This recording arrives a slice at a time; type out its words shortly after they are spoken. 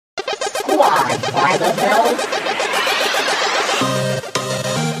Squad by the Bell.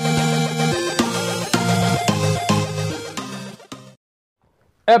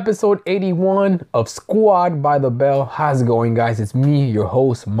 Episode 81 of Squad by the Bell. How's it going, guys? It's me, your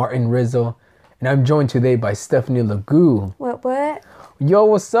host, Martin Rizzo, and I'm joined today by Stephanie Lagoo. What? Yo,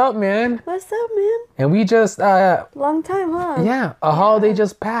 what's up, man? What's up, man? And we just, Long time, huh? yeah, a holiday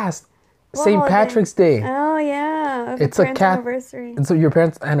just passed. What St. holiday? Patrick's Day. Oh, yeah. It's a anniversary. And so your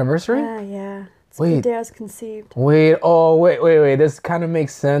parents' anniversary? Yeah. It's Wait. the day I was conceived. Wait. This kind of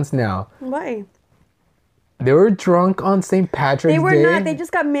makes sense now. Why? They were drunk on St. Patrick's Day. They were not. They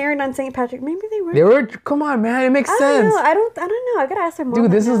just got married on St. Patrick. Maybe they were. They were. Come on, man. It makes I sense. don't know. I don't know. I gotta ask their mom.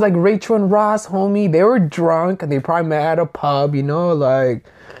 Dude, this right is now. like Rachel and Ross, homie. They were drunk and they probably met at a pub, you know, like,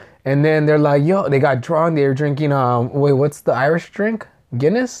 and then they're like, yo, they got drunk. They were drinking, wait, what's the Irish drink?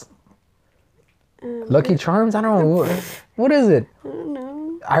 Guinness? Lucky Charms? I don't know. What is it? I don't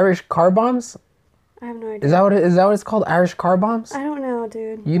know. Irish car bombs? I have no idea. Is that what it's called? Irish car bombs? I don't know,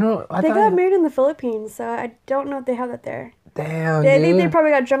 dude. You know, They got married in the Philippines, so I don't know if they have that there. Damn, I dude. think they probably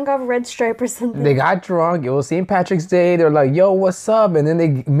got drunk off Red Stripe or something. They got drunk. It was St. Patrick's Day. They're like, yo, what's up? And then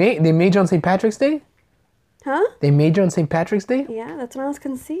they made you on St. Patrick's Day? Huh? They made you on St. Patrick's Day? Yeah, that's when I was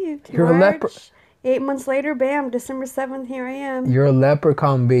conceived. You're a leper. 8 months later, bam, December 7th, here I am. You're a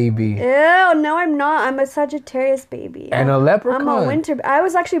leprechaun baby. Ew, no, I'm not. I'm a Sagittarius baby. And a leprechaun. I'm a winter. I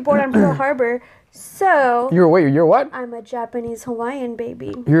was actually born on Pearl Harbor, so You're what? I'm a Japanese Hawaiian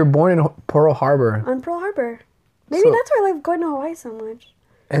baby You were born in Pearl Harbor. on Pearl Harbor. Maybe So- that's why I like going to Hawaii so much.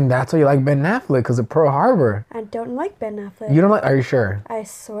 And that's why you like Ben Affleck, because of Pearl Harbor. I don't like Ben Affleck. You don't like, are you sure? I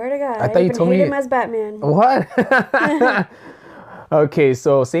swear to God, I thought you even told hate me- him as Batman. What? Okay,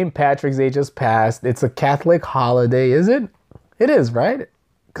 so St. Patrick's Day just passed. It's a Catholic holiday, is it? It is, right?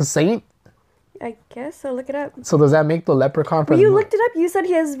 Because Saint? I guess so. Look it up. So does that make the leprechaun for You looked it up. You said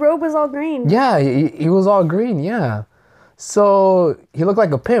his robe was all green. Yeah, he was all green, yeah. So he looked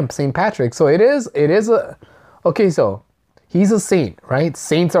like a pimp, St. Patrick. So it is a... Okay, so he's a saint, right?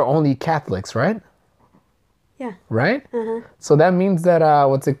 Saints are only Catholics, right? Yeah. Right? Uh-huh. So that means that,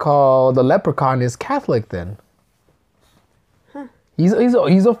 the leprechaun is Catholic then. Huh. He's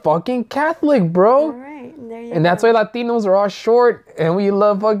a fucking Catholic, bro. All right. There you And that's why Latinos are all short and we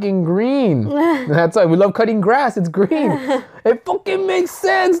love fucking green. That's why we love cutting grass. It's green. It fucking makes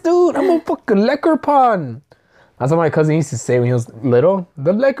sense, dude. I'm a fucking leprechaun. That's what my cousin used to say when he was little.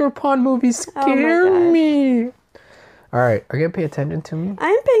 The leprechaun movie scared gosh. me. All right, are you gonna pay attention to me?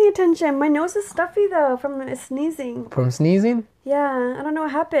 I'm paying attention. My nose is stuffy though from sneezing. From sneezing? Yeah, I don't know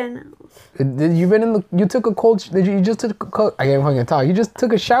what happened. Did you took a cold? You just took a cold? I can't fucking talk. You just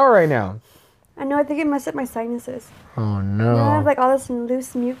took a shower right now. I know. I think it messed up my sinuses. Oh no. I have like all this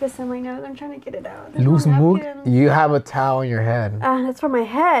loose mucus in my nose. I'm trying to get it out. There's Loose no mook? napkins. You have a towel on your head. That's for my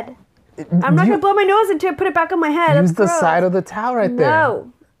head. I'm not gonna blow my nose into it. Put it back on my head. Use That's the gross. side of the towel right there.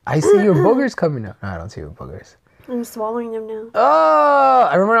 No, I see your boogers coming out. No, I don't see your boogers. I'm swallowing them now. Oh,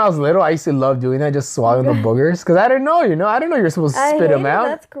 I remember when I was little, I used to love doing that, just swallowing the boogers. Because I didn't know, I didn't know you're supposed to I spit hate them it. out.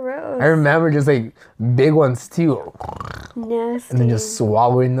 That's gross. I remember just like big ones too. Nasty. And then just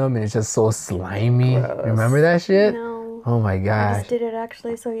swallowing them and it's just so slimy. Gross. Remember that shit? No. Oh my I gosh. just did it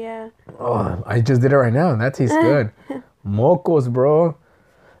actually, so yeah. Oh, I just did it right now and that tastes good. Mocos, bro.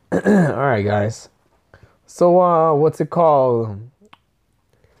 Alright, guys. So, what's it called?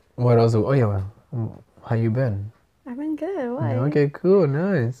 What else? Oh, yeah. How you been? I've been good. Why? Okay, cool.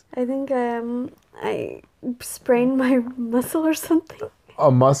 Nice. I think I sprained my muscle or something.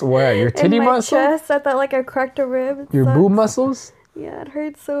 A muscle? Where? Your titty in my muscle? chest. I thought like I cracked a rib. It Your sucks. boob muscles? Yeah, it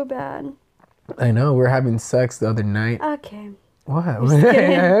hurts so bad. I know. We're having sex the other night. Okay. What? We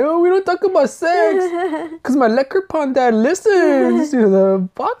don't talk about sex. Because my leprechaun dad listens to the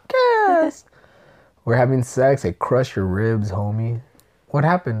podcast. We're having sex. I crushed your ribs, homie. What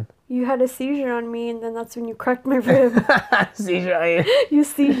happened? You had a seizure on me, and then that's when you cracked my rib. Seizure. you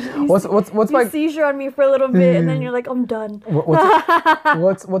seizure. What's my seizure on me for a little bit, and then you're like, I'm done.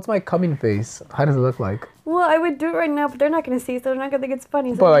 what's my coming face? How does it look like? Well, I would do it right now, but they're not gonna see, so they're not gonna think it's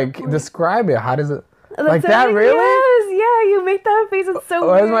funny. So But like, describe it. How does it? That's Like that, it. really? Yes, yeah. You make that face. It's so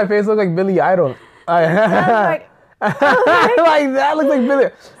Why weird. does my face look like Billy Idol? Like, Like that looks like Billy.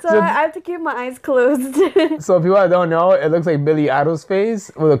 so I have to keep my eyes closed. So if people don't know, it looks like Billy Idol's face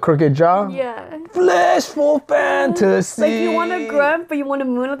with a crooked jaw. yeah. Flashful fantasy. Like you want to grunt, but you want to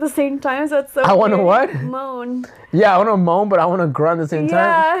moan at the same time. So it's so. I wanna weird. what? Moan. Yeah, I want to moan, but I want to grunt at the same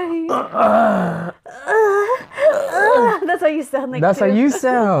time. Yeah. That's how you sound like. That's how too. you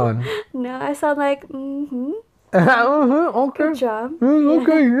sound. No, I sound like. Mm-hmm. Okay. Good job.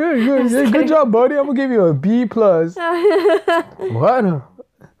 Okay, yeah, good job, buddy. I'm gonna give you a B plus. What?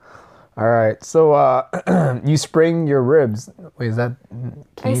 All right. So you sprained your ribs. Wait, is that? Can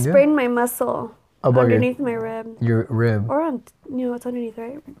I you do it? sprained my muscle Above underneath my rib. your rib. Or on, it's underneath,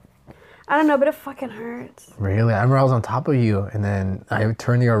 right? I don't know, but it fucking hurts. Really? I remember I was on top of you, and then I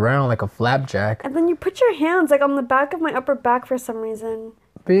turned you around like a flapjack. And then you put your hands like on the back of my upper back for some reason.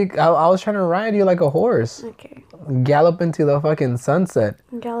 I was trying to ride you like a horse. Okay. Gallop into the fucking sunset.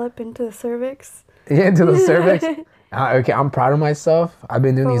 Gallop into the cervix. Yeah, into the cervix. Okay, I'm proud of myself. I've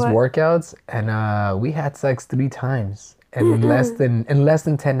been doing For these what? workouts, and we had sex 3 times in less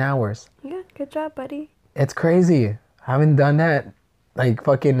than 10 hours. Yeah, good job, buddy. It's crazy. I haven't done that like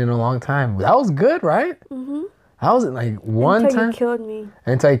fucking in a long time. That was good, right? Mm-hmm. That was like one Until time you killed me.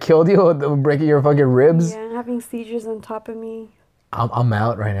 until I killed you with breaking your fucking ribs. Yeah, having seizures on top of me. I'm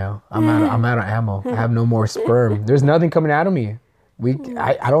out right now. I'm out of ammo. I have no more sperm. There's nothing coming out of me.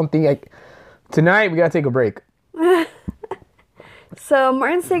 I don't think tonight we gotta take a break. So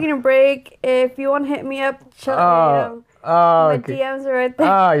Martin's taking a break. If you want to hit me up, my Okay. DMs are right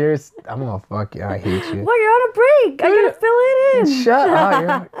there. I'm gonna fuck you. I hate you. Well, you're on a break. I gotta fill it in. Shut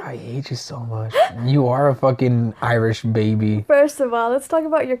up. I hate you so much. You are a fucking Irish baby. First of all, let's talk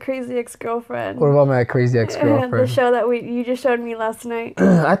about your crazy ex-girlfriend. What about my crazy The ex-girlfriend? show that you just showed me last night.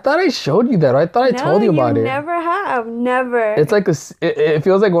 I thought I showed you that. I thought I told you about it. Never have. Never. It's like it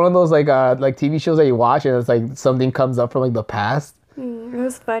feels like one of those like TV shows that you watch and it's like something comes up from like the past. It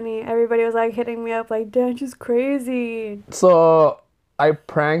was funny. Everybody was like hitting me up like, "Damn, she's crazy." So I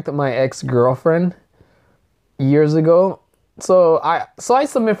pranked my ex-girlfriend years ago. So I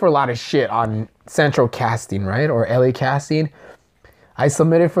submit for a lot of shit on Central Casting, right? Or LA Casting. I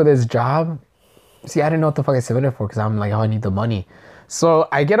submitted for this job. See, I didn't know what the fuck I submitted for because I'm like, oh, I need the money. So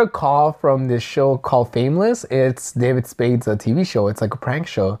I get a call from this show called Fameless. It's David Spade's TV show. It's like a prank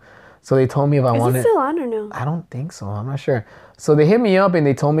show. So they told me if I Is wanted. it still on or no? I don't think so. I'm not sure. So they hit me up and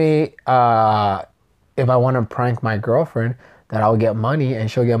they told me if I want to prank my girlfriend that I'll get money and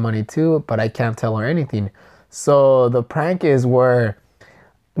she'll get money too, but I can't tell her anything. So the prank is where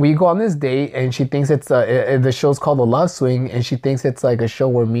we go on this date and she thinks it's the show's called The Love Swing and she thinks it's like a show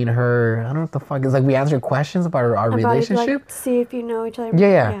where me and her, I don't know what the fuck, it's like we answer questions about our relationship. Like, to see if you know each other.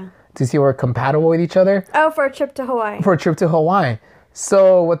 Yeah. To see if we're compatible with each other. Oh, for a trip to Hawaii. For a trip to Hawaii.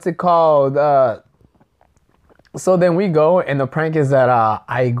 So what's it called? So then we go, and the prank is that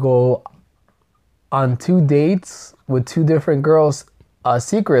I go on 2 dates with 2 different girls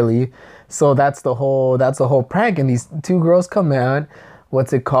secretly. So that's the whole prank. And these 2 girls come out.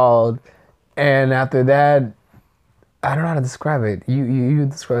 What's it called? And after that, I don't know how to describe it. You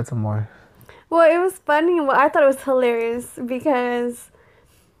describe it some more. Well, it was funny. Well, I thought it was hilarious because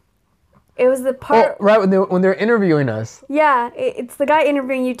it was the part. Oh, right when they're interviewing us. Yeah, it's the guy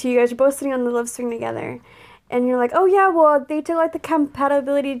interviewing you two. You guys are both sitting on the love swing together. And you're like, oh yeah, well, they did like the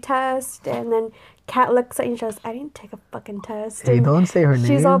compatibility test. And then Kat looks at you and she goes, I didn't take a fucking test. Hey, and don't say her name.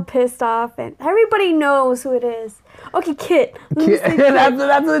 She's all pissed off. And everybody knows who it is. Okay, Kit. That's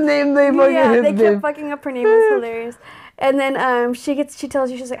the name they fucking Yeah, they his kept name. fucking up her name. It was hilarious. And then she tells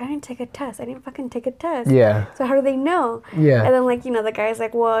you, she's like, I didn't take a test. I didn't fucking take a test. Yeah. So how do they know? Yeah. And then the guy's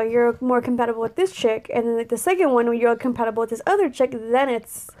like, well, you're more compatible with this chick. And then like the second one, when you're compatible with this other chick, then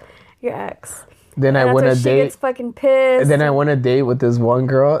it's your ex. Then I And went that's a when she date. gets fucking pissed. And then I went a date with this one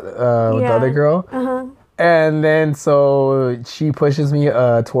girl, with the other girl. Uh-huh. And then so she pushes me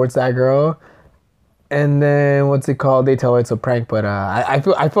towards that girl. And then what's it called? They tell her it's a prank, but I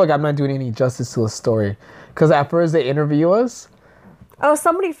feel like I'm not doing any justice to the story. Because at first they interview us. Oh,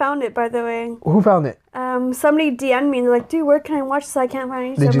 somebody found it, by the way. Who found it? Somebody DM'd me and they're like, dude, where can I watch this? I can't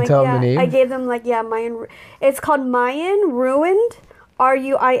find it. Did I'm you like, tell them yeah. the name? I gave them Mayan. It's called Mayan Ruined.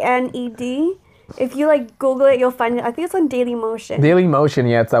 RUINED. If you Google it, you'll find it. I think it's on Daily Motion. Daily Motion,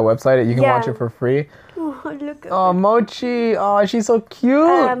 yeah, it's that website. You can watch it for free. Oh, look at Oh, Mochi. Oh, she's so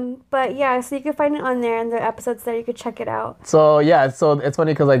cute. But yeah, so you can find it on there and the episodes there. You could check it out. So yeah, so it's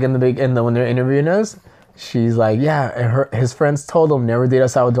funny because when they're interviewing us, she's like, yeah, and his friends told him never date a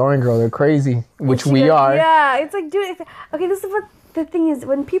Salvadoran girl. They're crazy, which we are. Yeah, it's like, dude. Okay, this is what the thing is.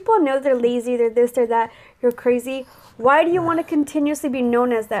 When people know they're lazy, they're this, they're that, you're crazy. Why do you want to continuously be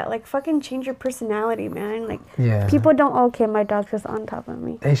known as that? Like, fucking change your personality, man. Like, Yeah. people don't. Okay, my dog's just on top of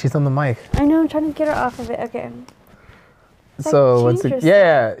me. Hey, she's on the mic. I know. I'm trying to get her off of it. Okay. So what's change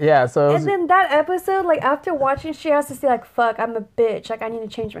it? Yeah. So it was- And then that episode, after watching, she has to say, fuck, I'm a bitch. I need to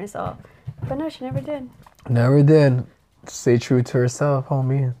change myself. But no, she never did. never did. Stay true to herself,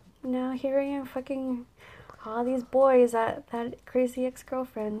 homie. Now here I am, fucking all these boys that crazy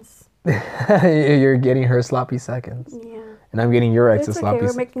ex-girlfriends. You're getting her sloppy seconds. Yeah. And I'm getting your ex's It's okay. sloppy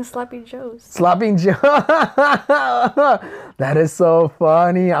We're making sloppy joes. Sloppy Joe. That is so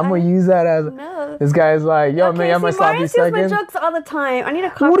funny. I'm going to use that as... No. This guy's like, yo, man, you have my sloppy Mariah steals seconds. my jokes all the time. I need a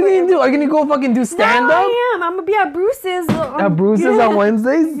copy. What are you going to do? Are you going to go fucking do stand-up? No, I am. I'm going to be at Bruce's. At Bruce's on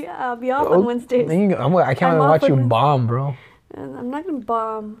Wednesdays? Yeah, I'll be off on Wednesdays. I can't I'm watch off you on- bomb, bro. I'm not going to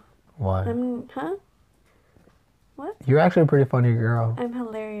bomb. What? Huh? What? You're actually a pretty funny girl. I'm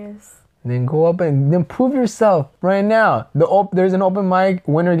hilarious. Then go up and then prove yourself right now. There's an open mic.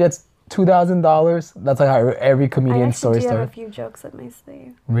 Winner gets $2,000. That's like how every I comedian actually story do have a starts. few jokes at my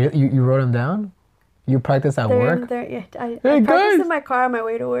sleeve. Really? You wrote them down? You practice at work? Yeah, I Hey, practice guys. in my car on my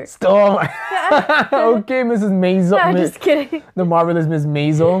way to work. Stop. Okay, Mrs. Maisel. No, I'm just kidding. The marvelous Miss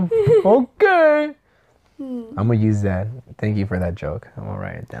Maisel. Okay. I'm gonna use that. Thank you for that joke. I'm gonna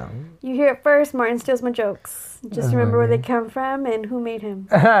write it down. You hear it first. Martin steals my jokes. Just remember where they come from and who made him.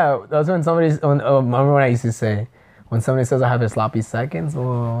 That's when remember what I used to say? When somebody says I have a sloppy seconds,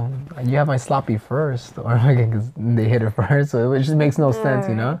 well, you have my sloppy first. Or because they hit it first. So it just makes no sense,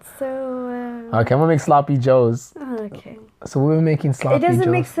 you know? Alright, so, Okay, I'm gonna make sloppy joes. okay. So we're making sloppy It doesn't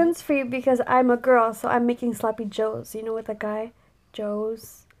joes. make sense for you because I'm a girl, so I'm making sloppy joes. You know what that guy?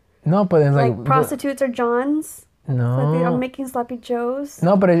 Joes. No, but it's Like prostitutes are Johns. No. Like I'm making sloppy joes.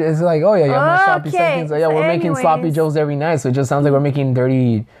 No, but it's like, oh yeah, you have my sloppy Okay, seconds. Yeah, so we're making sloppy anyways. joes every night. So it just sounds like we're making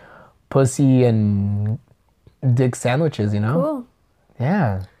dirty pussy and dick sandwiches, you know? Cool.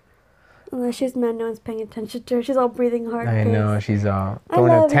 Yeah. Unless she's mad, no one's paying attention to her. She's all breathing hard. I know, face. she's I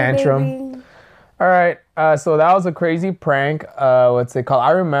throwing a love you, tantrum. baby. All right, so that was a crazy prank. What's it called?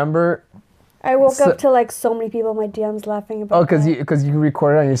 I remember. I woke So- up to like so many people in my DMs laughing about. Oh, because that. you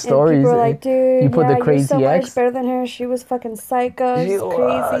recorded on your And stories. people were like, dude, you put the you're crazy so X. much better than her. She was fucking psycho. She She's crazy.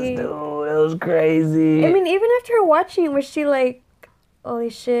 was, dude. It was crazy. I mean, even after her watching it, was she like, holy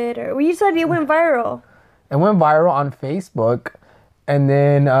shit? Or well, you said it went viral. It went viral on Facebook, and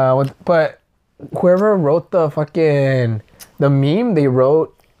then but whoever wrote the meme, they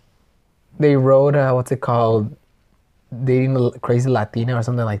wrote what's it called, dating a crazy Latina or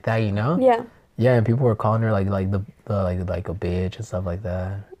something like that, you know? Yeah. Yeah, and people were calling her like a bitch and stuff like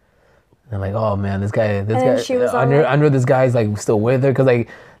that. And they're like, oh man, this guy then she was all under like- under this guy's like still with her because like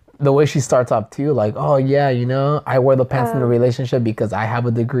the way she starts off too, like, oh yeah, you know, I wear the pants in the relationship because I have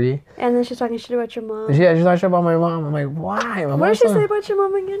a degree. And then she's talking shit about your mom. Yeah, she's not sure about my mom. I'm like, why? My What did she mom's say about your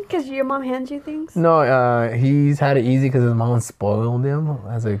mom again? Because your mom hands you things? No, he's had it easy because his mom spoiled him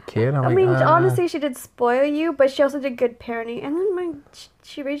as a kid. I mean, honestly, she did spoil you, but she also did good parenting. And then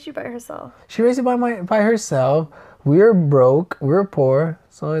she raised you by herself. she raised it by herself. We were broke. We were poor.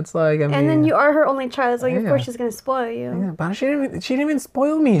 So it's like, I mean. And then you are her only child, so of Yeah. course she's gonna spoil you. Yeah, but she didn't even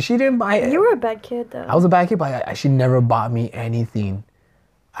spoil me. She didn't buy. You were a bad kid, though. I was a bad kid, but she never bought me anything.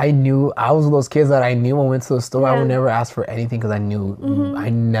 I knew I was one of those kids that I knew when I went to the store, I Yeah. would never ask for anything because I knew I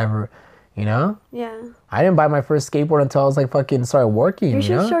never, you know. Yeah. I didn't buy my first skateboard until I was like fucking started working. You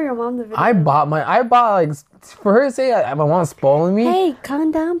should know? show your mom the video. I bought like for her to say my mom's spoiling me. Hey,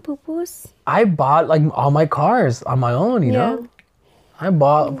 calm down, poo-poos. I bought like all my cars on my own, you Yeah. know. I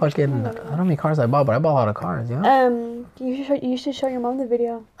bought fucking I don't know how many cars I bought, but I bought a lot of cars, you know. You should show your mom the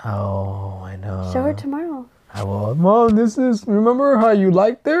video. Oh, I know. Show her tomorrow. I will. Mom, this is. Remember how you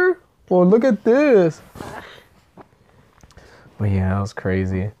liked there? Well, look at this. But yeah, that was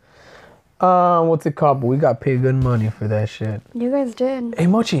crazy. What's it called? But we got paid good money for that shit. You guys did. Hey,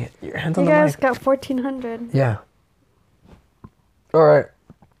 Mochi, your hands on You the guys mic. got 1,400. Yeah. All right.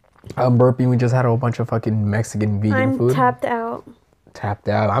 I'm burping. We just had a whole bunch of fucking Mexican vegan I'm food. tapped out. Tapped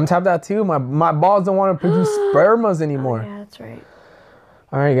out. I'm tapped out too. My balls don't want to produce spermas anymore. Yeah, that's right.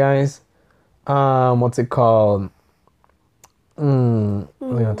 All right, guys. What's it called? What are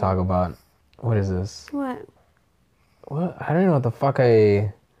we gonna talk about? What is this? What? What? I don't know what the fuck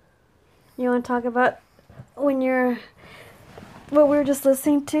I. You want to talk about when you're what we were just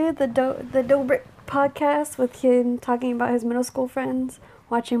listening to, the Dobrik podcast with him talking about his middle school friends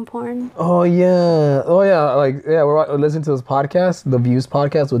watching porn? Oh yeah. We're listening to this podcast, the Views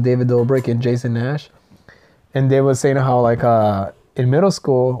podcast with David Dobrik and Jason Nash, and they were saying how like in middle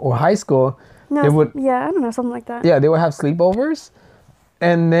school or high school, No, they would yeah, I don't know, something like that. they would have sleepovers,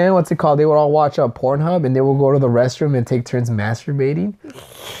 and then what's it called? They would all watch Pornhub, and they would go to the restroom and take turns masturbating.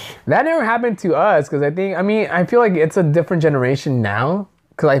 That never happened to us because I feel like it's a different generation now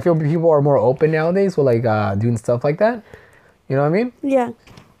because I feel people are more open nowadays with like doing stuff like that. You know what I mean? Yeah.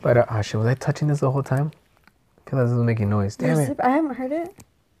 But shit, was I touching this the whole time? I feel like this is making noise. Damn it. I haven't heard it.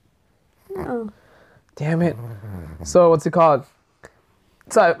 No. Damn it. So what's it called?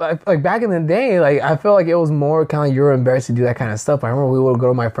 So like back in the day, like I feel like it was more kind of like you were embarrassed to do that kind of stuff. I remember we would go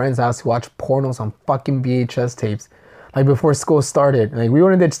to my friend's house to watch pornos on fucking VHS tapes, like before school started. Like we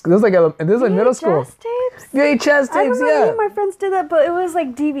were in this was like middle school. VHS tapes? VHS tapes, I remember yeah. me and my friends did that, but it was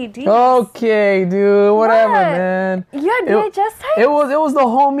like DVDs. Okay, dude, whatever, What? man. You had VHS tapes? It was the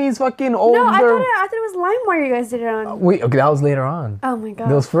homies fucking older. No, I thought it was LimeWire you guys did it on. Wait, okay, that was later on. Oh my god.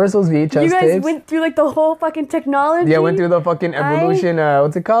 Those VHS you guys tapes. went through like the whole fucking technology. Yeah, went through the fucking evolution.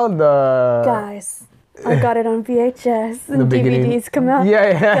 What's it called? Guys, I got it on VHS. The And beginning. DVDs come out.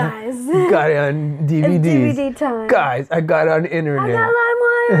 Yeah. Guys. Got it on DVDs. It's DVD time. Guys, I got it on the I internet. got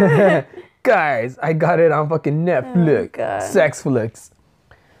LimeWire. Guys, I got it on fucking Netflix. God. Sexflix.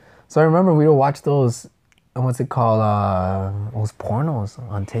 So I remember we would watch those, what's it called? Those pornos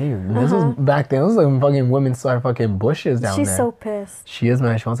on tape. This was back then. It was like when fucking women saw fucking bushes down She's there. so pissed. She is,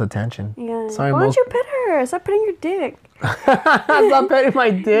 man. She wants attention. Yeah. Sorry, Why Mo. don't you pet her? Stop petting your dick. Stop petting my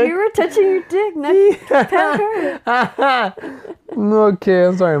dick. You were touching your dick, not pet her. Okay,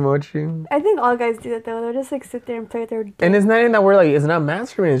 I'm sorry, Mochi. I think all guys do that though. They'll just like sit there and play with their dick. And it's not even that we're like, it's not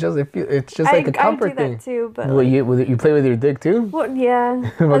masturbating. It's just it's just like a comfort I do thing. that too, but Well, like, you play with your dick too? well,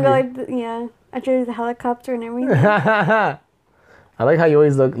 yeah. I go Okay. like, yeah. I drew the helicopter and everything. I like how you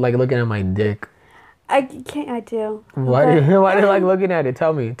always look like looking at my dick. I can't. I do. Why do you like looking at it?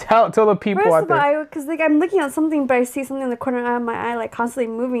 Tell me. Tell the people First out of there. all, because like I'm looking at something, but I see something in the corner of my eye, like constantly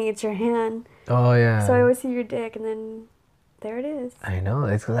moving. It's your hand, Oh yeah. so I always see your dick, and then there it is. I know.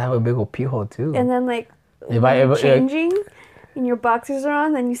 It's because I have a big old pee hole too. And then like If when I you're ever- changing, and your boxers are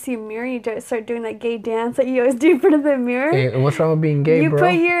on, then you see a mirror. You start doing that gay dance that you always do in front of the mirror. Hey, what's wrong with being gay, You bro?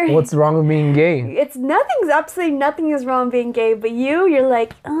 put your- What's wrong with being gay? It's absolutely nothing is wrong with being gay, but you're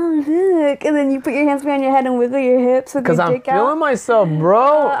like, oh look, and then you put your hands behind your head and wiggle your hips with your Because I'm dick feeling out. myself,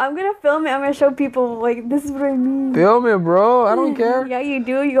 bro. I'm gonna film it. I'm gonna show people like this is what I mean. Film it, bro. I don't care. Yeah, you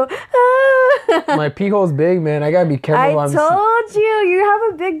do. You go. Ah. My pee hole's big, man. I gotta be careful. I told you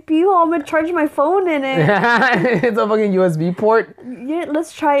have a big pee hole. I'm gonna charge my phone in it. It's a fucking USB port. Yeah,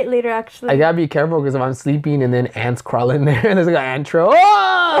 let's try it later. Actually, I gotta be careful because if I'm sleeping and then ants crawl in there and there's like an ant trail.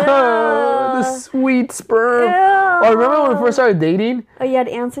 Oh, the sweet sperm. Ew. Oh, remember when we first started dating? Oh, you had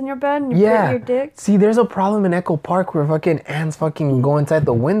ants in your bed and you put Yeah. your dick? See, there's a problem in Echo Park where fucking ants fucking go inside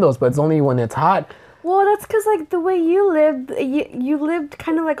the windows, but it's only when it's hot. Well, that's because, like, the way you lived, you lived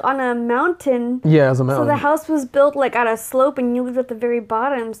kind of, like, on a mountain. Yeah, it's a So mountain. the house was built, like, at a slope and you lived at the very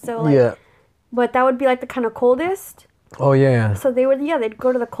bottom. So, like, Yeah. but that would be, like, the kind of coldest. Oh, yeah. So they'd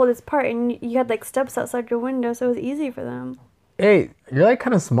go to the coldest part and you had, like, steps outside your window. So it was easy for them. Hey, you're like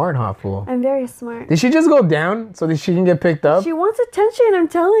kind of smart, huh, fool? I'm very smart. Did she just go down so that she can get picked up? She wants attention, I'm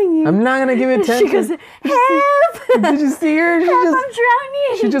telling you. I'm not gonna give it attention. She goes, help! Did you see her? Help, I'm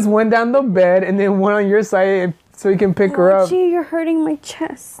drowning! She just went down the bed and then went on your side so you can pick her up. Mochi, you're hurting my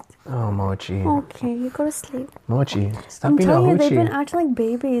chest. Oh, Mochi. Okay, you go to sleep. Mochi, stop I'm being a telling you, they've been hoochie. acting like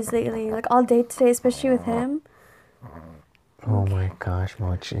babies lately, like all day today, especially with him. Oh my gosh,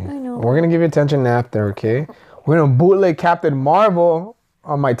 Mochi. I know. We're gonna give you attention after, okay? We're gonna bootleg Captain Marvel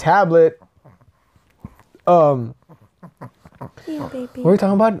on my tablet. Yeah, baby. What are we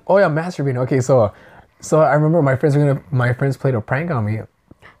talking about? Oh yeah, masturbating. Okay, so I remember my friends played a prank on me.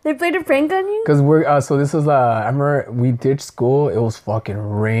 They played a prank on you? Cause so this was I remember we ditched school. It was fucking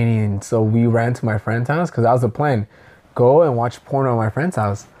raining, so we ran to my friend's house because that was the plan. Go and watch porno at my friend's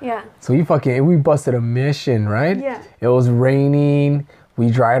house. Yeah. So we busted a mission, right? Yeah. It was raining. We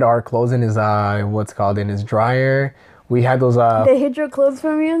dried our clothes in his in his dryer. We had those They hid your clothes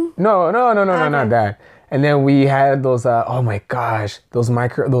from you? no, not Okay. that. And then we had those oh my gosh, those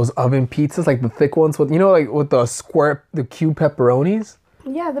oven pizzas, like the thick ones with like with the cube pepperonis.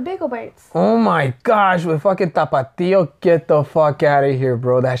 Yeah, the bagel bites. Oh my gosh, with fucking tapatio, get the fuck out of here,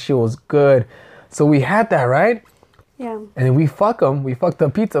 bro. That shit was good. So we had that, right? Yeah. And then we fucked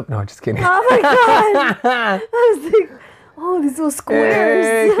the pizza. No, just kidding. Oh my god! I was like, oh, these little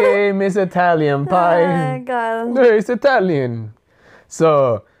squares. Hey, Miss Italian Oh pie. my god. Hey, it's Italian.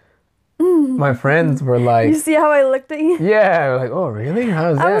 So my friends were You like, see how I looked at you? yeah, like, oh really?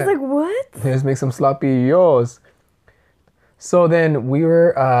 How's that? I was like, what? Let's make some sloppy yos. So then we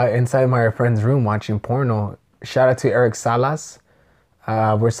were inside my friend's room watching porno. Shout out to Eric Salas.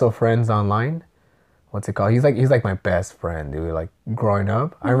 We're still friends online. What's it called? He's like my best friend, dude. Like growing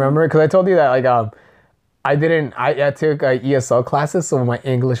up, I remember because I told you that like I took ESL classes, so my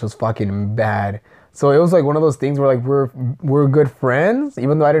English was fucking bad. So it was like one of those things where like we're good friends,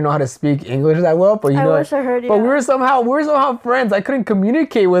 even though I didn't know how to speak English that well. But I wish I heard you. But we were somehow friends. I couldn't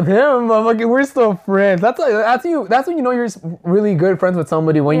communicate with him, but fucking we're still friends. That's when you know you're really good friends with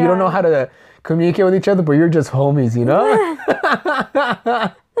somebody when you don't Yeah. know how to communicate with each other, but you're just homies, you know?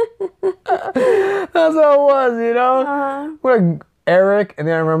 That's how it was, you know? We're like Eric, and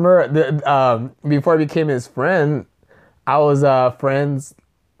then I remember before I became his friend, I was friends.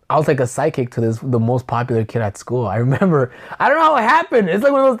 I was like a sidekick to the most popular kid at school. I remember. I don't know how it happened. It's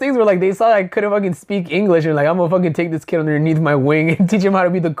like one of those things where like they saw I couldn't fucking speak English, and like I'm gonna fucking take this kid underneath my wing and teach him how to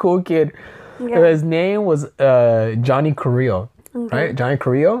be the cool kid. Yeah. His name was Johnny Carrillo, right? Johnny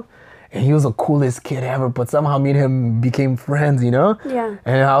Carrillo. And he was the coolest kid ever, but somehow me and him became friends, you know? Yeah.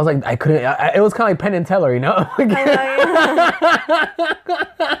 And I was like, I couldn't, it was kind of like Penn and Teller, you know? Your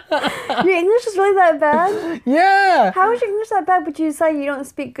English is really that bad? Yeah. How is your English that bad, but you say you don't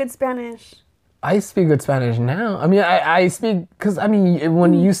speak good Spanish? I speak good Spanish now. I mean, I speak, because, I mean,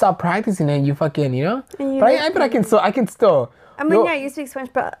 when you stop practicing it, you fucking, you know? But I can still. I mean, yeah, you speak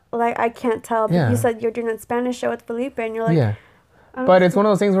Spanish, but like, I can't tell. But you said you're doing a Spanish show with Felipe, and you're like... Yeah. But it's one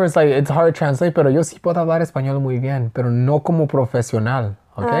of those things where it's like, it's hard to translate, pero yo sí puedo hablar español muy bien, pero no como profesional,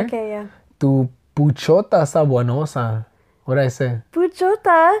 okay? Okay, yeah. Tu puchota está buenosa. What did I say?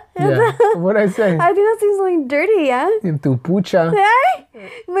 Puchota? Yeah. What did I say? I think that seems like dirty, yeah? Tu pucha. Hey?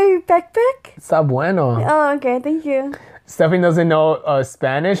 My backpack? Está bueno. Oh, okay, thank you. Stephanie doesn't know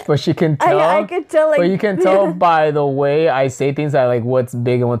Spanish, but she can tell. I can tell, like... But you can tell by the way I say things that like what's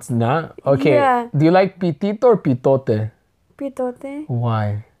big and what's not. Okay. Yeah. Do you like pitito or pitote? Pitote.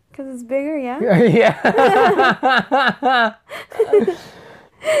 Why? Because it's bigger, yeah? Yeah.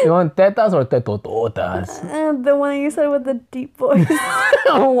 You want tetas or tetototas? The one you said with the deep voice.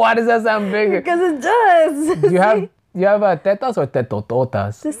 Why does that sound bigger? Because it does. Do you have tetas or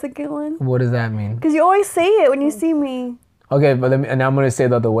tetototas? The second one. What does that mean? Because you always say it when you see me. Okay, but and I'm going to say it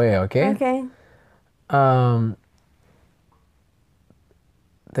the other way, okay? Okay.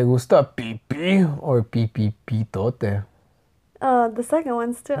 ¿Te gusta pipi or pipipitote? The second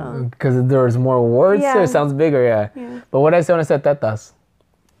one still. Because there's more words, so it sounds bigger, yeah. But what did I say when I said tetas?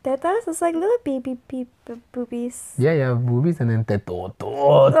 Tetas? It's like little boobies. Yeah, boobies and then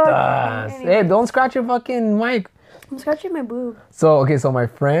tetototas. Okay. Hey, don't scratch your fucking mic. I'm scratching my boob. So my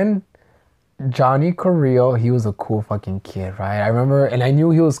friend, Johnny Carrillo, he was a cool fucking kid, right? I remember, and I knew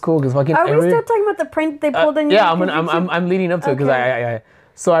he was cool because fucking... Are we still talking about the prank they pulled in? Yeah, I'm leading up to it because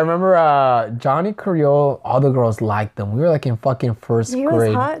So I remember Johnny Carrillo, all the girls liked him. We were like in fucking first grade. He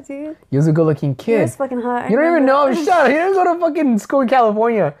was hot, dude. He was a good looking kid. He was fucking hot. You don't even know. Shut up. He didn't go to fucking school in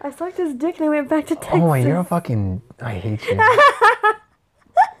California. I sucked his dick and I went back to Texas. Oh my, you're a fucking... I hate you.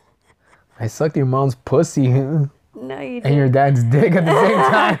 I sucked your mom's pussy. No, you didn't. And your dad's dick at the same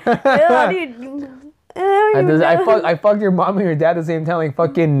time. I fucked your mom and your dad at the same time. Like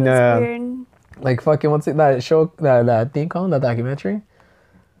fucking... weird. Like fucking... What's it? That show... That thing called? That documentary?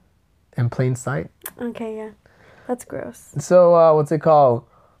 In Plain Sight. Okay, yeah. That's gross. So, what's it called?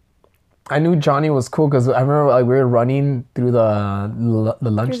 I knew Johnny was cool because I remember like we were running through the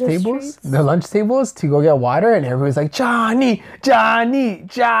lunch tables. The lunch tables to go get water and everybody's like, Johnny.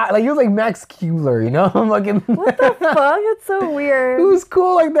 Like he was like Max Keeler, you know? I'm like, what the fuck? It's so weird. It was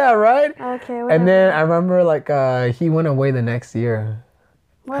cool like that, right? Okay, whatever. And then I remember like he went away the next year.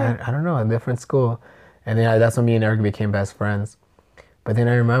 What? I don't know, a different school. And then that's when me and Eric became best friends. But then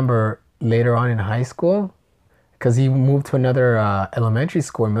I remember later on in high school, because he moved to another elementary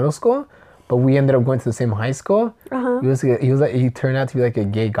school and middle school, but we ended up going to the same high school. He turned out to be like a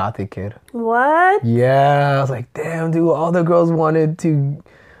gay gothic kid. What? Yeah, I was like, damn, dude, all the girls wanted to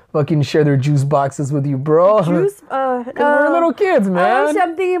fucking share their juice boxes with you, bro. Because we're little kids, man.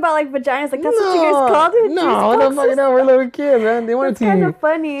 I'm thinking about like vaginas, like that's what you guys called it? No, what the fuck? No, we're little kids, man. They wanted to kind of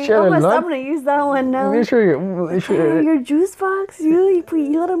funny. I'm gonna use that one now. Make sure your juice box. You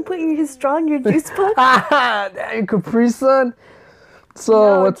let them put your straw in your juice box. Damn, Capri Sun. So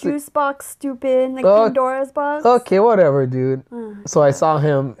no, what's juice box, stupid, like Pandora's box. Okay, whatever, dude. So I saw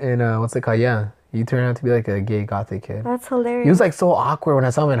him in what's it called? Yeah. He turned out to be like a gay gothic kid. That's hilarious. He was like so awkward when I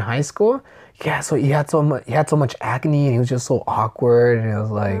saw him in high school. Yeah, so he had so much acne and he was just so awkward and it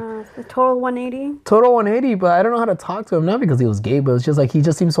was like a total 180. Total 180, but I don't know how to talk to him, not because he was gay, but it's just like he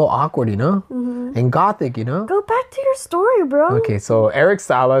just seemed so awkward, you know? And gothic, you know? Go back to your story, bro. Okay, so Eric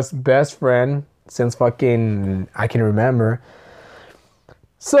Salas, best friend since fucking I can remember.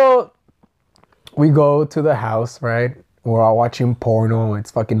 So we go to the house, right? We're all watching porno.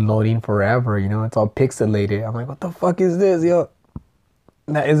 It's fucking loading forever, you know? It's all pixelated. I'm like, what the fuck is this, yo?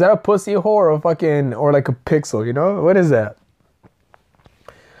 Now, is that a pussy hole or like a pixel, you know? What is that?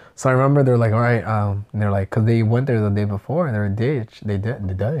 So I remember they're like, all right, and they're like, because they went there the day before and they were ditched. They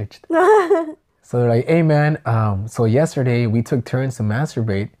ditched. So they're like, hey, man, so yesterday we took turns to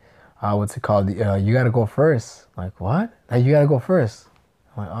masturbate. What's it called? You got to go first. I'm like, what? Like, you got to go first.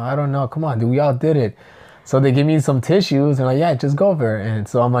 I'm like, oh, I don't know. Come on, dude. We all did it. So they give me some tissues and like, yeah, just go for it. And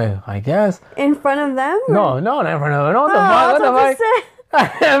so I'm like, I guess. In front of them? No, not in front of them. No, what the Oh, fuck? What I was the about fuck?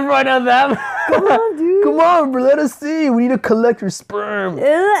 to say. In front of them. Come on, dude. Come on, bro. Let us see. We need to collect your sperm. Ugh,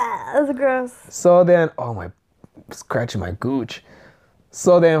 that's gross. So then, oh my, scratching my gooch.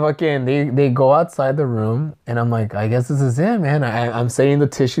 So then fucking they go outside the room and I'm like, I guess this is it, man. I'm setting the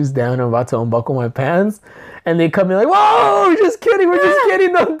tissues down. I'm about to unbuckle my pants. And they come in like, whoa, we're just kidding. We're just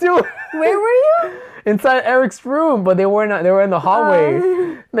kidding. Don't do it. Where were you? Inside Eric's room, but they were not. They were in the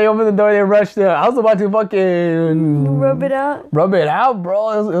hallway. They opened the door. They rushed in. I was about to fucking Rub it out. Rub it out, bro.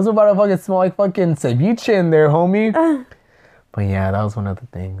 It was about to fucking smell like fucking ceviche in there, homie. But yeah, that was one of the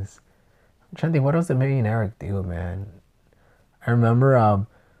things. I'm trying to think, what else did me and Eric do, man? I remember,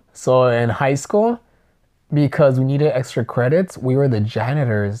 so in high school, because we needed extra credits, we were the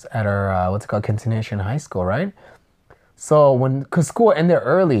janitors at our what's it called, Continuation High School, right? So cause school ended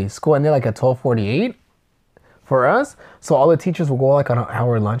early, school ended like at 12:48 for us. So all the teachers would go like on an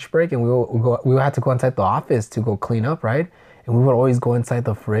hour lunch break, and we would have to go inside the office to go clean up, right? And we would always go inside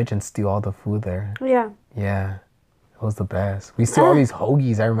the fridge and steal all the food there. Yeah. Yeah, it was the best. We steal all these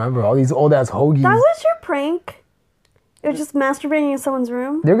hoagies. I remember all these old ass hoagies. That was your prank? It was just masturbating in someone's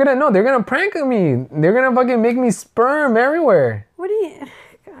room? They're gonna prank me. They're gonna fucking make me sperm everywhere. What do you...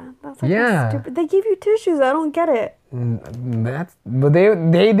 God, that's like Yeah. stupid. They gave you tissues. I don't get it. But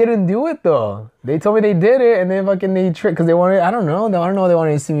they didn't do it though. They told me they did it, and then fucking they tricked because they wanted. I don't know. They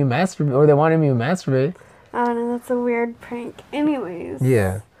wanted to see me masturbate, or they wanted me to masturbate. I don't know. That's a weird prank. Anyways.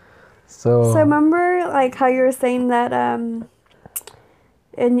 Yeah. So remember like how you were saying that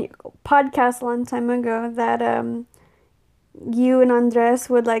in podcast a long time ago that you and Andres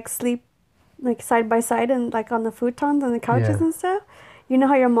would like sleep like side by side and like on the futons and the couches Yeah. and stuff. You know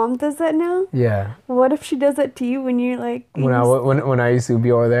how your mom does that now? yeah. What if she does that to you when you're like... When I used to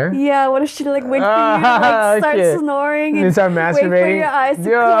be over there. Yeah, what if she like wait for you to like start Okay. snoring You and start wait for masturbating. your eyes to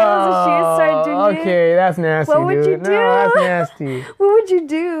close and she start doing it? Okay, that's nasty, What would dude. you No, do? that's nasty. What would you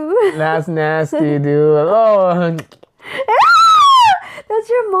do? That's nasty, dude. Oh, That's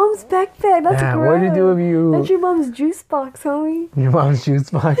your mom's backpack. That's yeah, gross. what'd you do if you That's your mom's juice box, homie. your mom's juice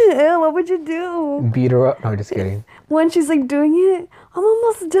box? Ew, what would you do? Beat her up? No, just kidding. When she's like doing it, I'm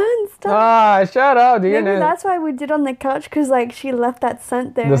almost done. Stop. Ah, shut up, dude. Maybe that's why we did on the couch, because like she left that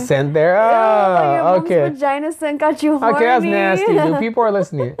scent there. The scent there. Ew, your Ah, mom's okay. vagina scent got you horny. Okay, that's nasty, dude. People are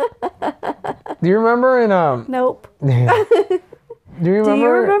listening. Do you remember in Nope. Do you remember? Do you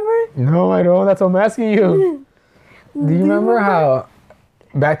remember? No, I don't. That's what I'm asking you. Do you remember how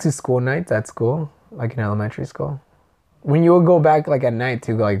back to school nights at school, like in elementary school, when you would go back like at night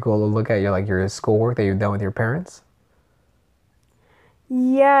to like go look at your schoolwork that you've done with your parents?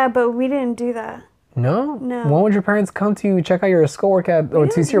 Yeah, but we didn't do that. No. No. When would your parents come to you check out your schoolwork or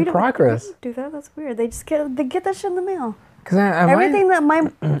to see your We don't progress? do that. That's weird. They get that shit in the mail. Because Everything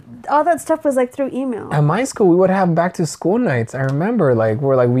all that stuff was like through email. at my school, we would have back to school nights. I remember,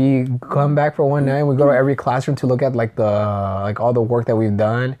 where we come back for one night, we go to every classroom to look at all the work that we've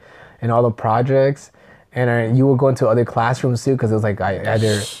done, and all the projects. And you would go into other classrooms too, because it was like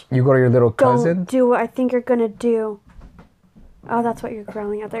either you go to your little cousin. Don't do what I think you're gonna do. Oh, that's what you're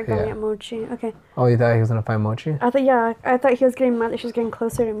growling at. They're growling Yeah. at Mochi. Okay. Oh, you thought he was gonna find Mochi? I thought he was getting mad that she was getting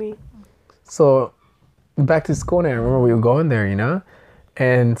closer to me. So back to school night, I remember we would go in there,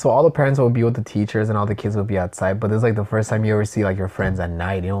 and so all the parents would be with the teachers and all the kids would be outside. But this is like the first time you ever see like your friends at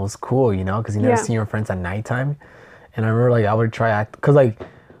night. It was cool, because you never Yeah. seen your friends at nighttime. And I remember I would try because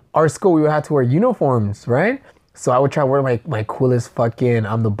our school we would have to wear uniforms, right? So I would try to wear my coolest fucking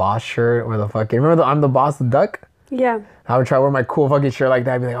I'm the boss shirt or the fucking remember the I'm the boss the duck. Yeah. I would try to wear my cool fucking shirt like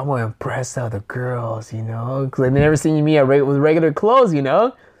that. I'd be like, I'm gonna impress all the girls, because they never seen me with regular clothes,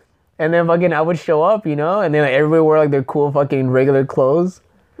 And then fucking I would show up, and then everybody wore like their cool fucking regular clothes.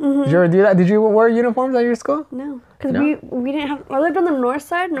 Mm-hmm. Did you ever do that? Did you wear uniforms at your school? No, because No? we didn't have. I lived on the north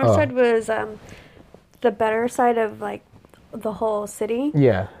side. North side was the better side of like the whole city.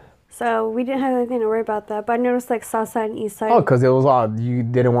 Yeah. So we didn't have anything to worry about that. But I noticed like south side and east side. Oh, because it was all you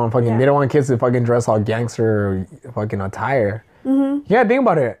didn't want Yeah. they didn't want kids to fucking dress all gangster fucking attire. Mm-hmm. Yeah, think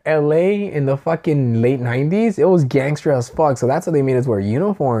about it. LA in the fucking late 90s, it was gangster as fuck. So that's what they made us wear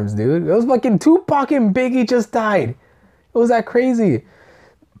uniforms, dude. It was fucking Tupac and Biggie just died. It was that crazy.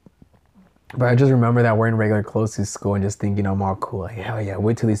 But I just remember that wearing regular clothes to school and just thinking I'm all cool. Like, hell yeah,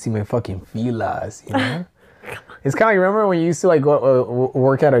 wait till they see my fucking filas, It's kind of, you remember when you used to like go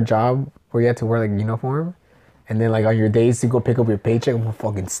work at a job where you had to wear like uniform? And then like on your days to go pick up your paycheck, I'm gonna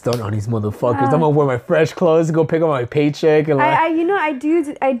fucking stun on these motherfuckers. I'm gonna wear my fresh clothes to go pick up my paycheck and like... I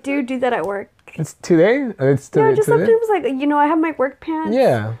do that at work. It's today? It's today? Yeah, just today? sometimes like, you know, I have my work pants.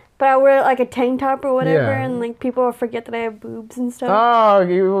 Yeah. But I wear like a tank top or whatever, Yeah. and like people will forget that I have boobs and stuff. Oh,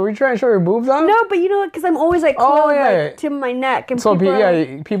 were you trying to show your boobs off? No, but you know, because I'm always like Oh, clothed yeah. like to my neck, and So, people are,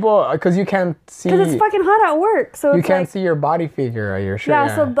 like, people, because you can't see. because it's fucking hot at work, so You it's can't like, see your body figure. You're sure.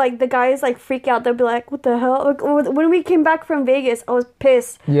 yeah, so like the guys like freak out. They'll be like, "What the hell?" Like, when we came back from Vegas, I was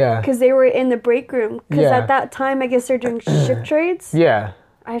pissed. Yeah. Because they were in the break room. Because Yeah. at that time, I guess they're doing shift trades. Yeah.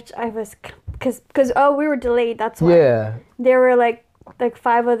 I was because we were delayed. That's why. Yeah. There were like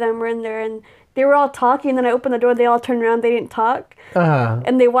 5 of them were in there, and they were all talking. Then I opened the door. They all turned around. They didn't talk,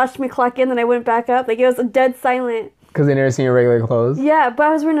 and they watched me clock in. Then I went back up. Like it was dead silent. Because they never seen your regular clothes. Yeah, but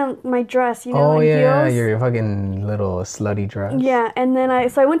I was wearing my dress, you know, Oh and yeah, heels. your fucking little slutty dress. Yeah, and then I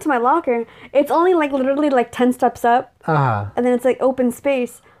went to my locker. It's only like literally like 10 steps up, and then it's like open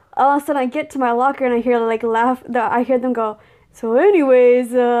space. All of a sudden, I get to my locker and I hear like laugh. I hear them go. So,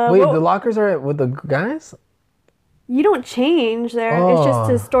 anyways, Wait, the lockers are with the guys? you don't change there. It's just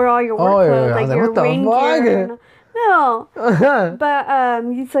to store all your work Oh, yeah, clothes, yeah. I was like like, your what the rain fuck? gear. No,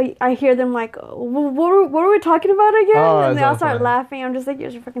 but so I hear them like, what were we talking about again? Oh, and they all so start funny. laughing. I'm just like,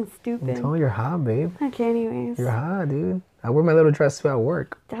 you're fucking stupid. Oh, you're hot, babe. Okay, anyways, You're hot, dude. I wear my little dress too at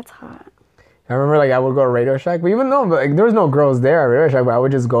work. that's hot. I remember, like, I would go to Radio Shack, but even though like, there was no girls there at Radio Shack, but I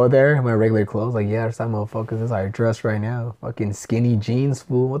would just go there in my regular clothes. Like, yeah, there's some motherfuckers. This is how I dress right now. Fucking skinny jeans,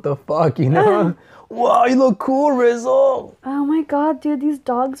 fool. What the fuck, you know? Wow, you look cool, Rizzo. Oh my god, dude, these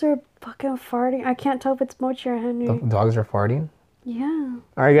dogs are fucking farting. I can't tell if it's Mochi or Henry. The dogs are farting. Yeah.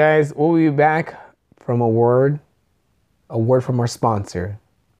 All right, guys, we'll be back from a word from our sponsor.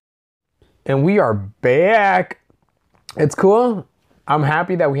 And we are back. It's cool. I'm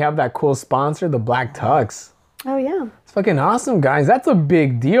happy that we have that cool sponsor, the Black Tux. Oh yeah. It's fucking awesome, guys. That's a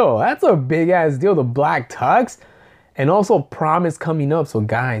big deal. That's a big ass deal, the Black Tux. And also prom is coming up. So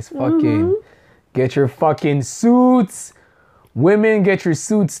guys, fucking get your fucking suits. Women, get your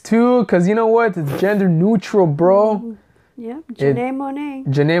suits too. Cause you know what? It's gender neutral, bro. Yeah. Janae Monet.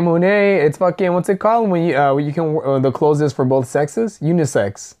 Janae Monet, it's fucking, what's it called when you can the clothes is for both sexes?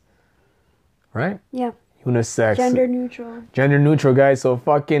 Unisex, right? Yeah. Unisex. Gender neutral. Gender neutral, guys. So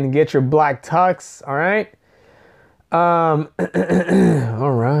fucking get your black tux, all right?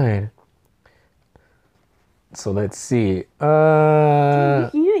 All right. So let's see.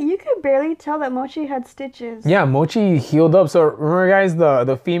 You could barely tell that Mochi had stitches. Yeah, Mochi healed up. So remember, guys,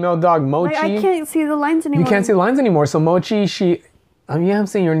 the female dog Mochi. Like, I can't see the lines anymore. You can't see the lines anymore. So Mochi, I'm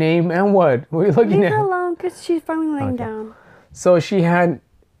saying your name and what? What are you looking Leave at? her alone, because she's finally laying Okay. down. So she had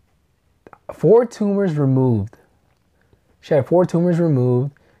 4 tumors removed. She had 4 tumors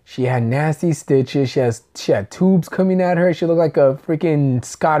removed. She had nasty stitches. She had tubes coming at her. She looked like a freaking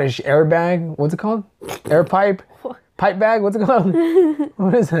Scottish airbag. What's it called? Air pipe? Pipe bag? What's it called?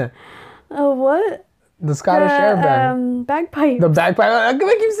 What is that? Oh, what? The Scottish airbag. Bagpipe. The bagpipe. I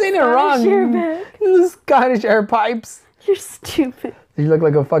keep saying it wrong. Scottish airbag. The Scottish air pipes. You're stupid. She looked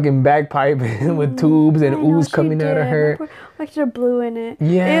like a fucking bagpipe with tubes and I know ooze she coming out of did. her. Like she blew in it.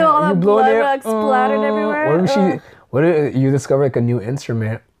 Yeah, Ew, all you that blowing blood it. like splattered everywhere. What if what if you discover like a new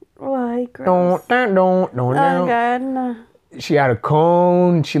instrument? Why, gross. Don't. Oh god, no. She had a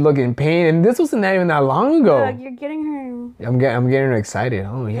cone. She looked in pain, and this wasn't even that long ago. Look, you're getting her. I'm getting her excited.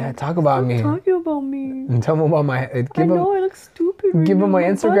 Oh yeah, talk about me. Talking about me. And tell them about my. I Give them, know I look stupid. Right give them now. my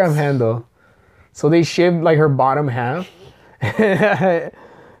Instagram butt's- handle. So they shaved like her bottom half.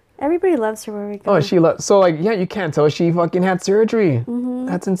 Everybody loves her where we go. Oh, so like, yeah, you can't tell she fucking had surgery.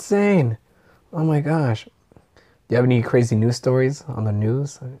 That's insane. Oh my gosh. Do you have any crazy news stories on the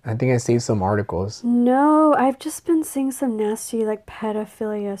news? I think I saved some articles. No, I've just been seeing some nasty like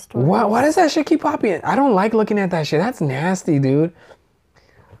pedophilia stories. Why does that shit keep popping? I don't like looking at that shit. That's nasty, dude.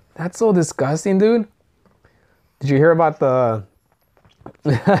 That's so disgusting, dude. Did you hear about the...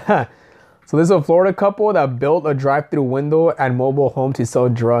 So there's a Florida couple that built a drive-through window at mobile home to sell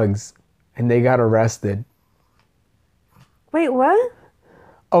drugs. And they got arrested. Wait, what?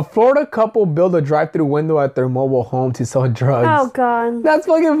 A Florida couple built a drive-through window at their mobile home to sell drugs. Oh god. That's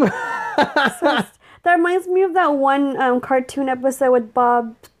fucking... That reminds me of that one cartoon episode with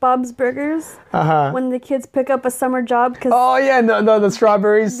Bob's Burgers. Uh-huh. When the kids pick up a summer job because Oh yeah, the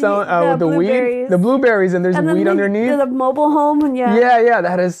strawberries selling with the weed. blueberries. The blueberries and there's weed underneath. The mobile home and yeah. Yeah,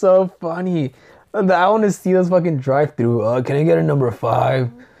 that is so funny. I want to see this fucking drive-through. Can I get a number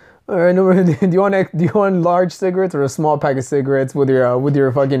 5? All right, do you want large cigarettes or a small pack of cigarettes with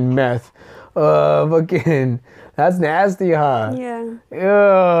your fucking meth? Fucking, that's nasty, huh? Yeah.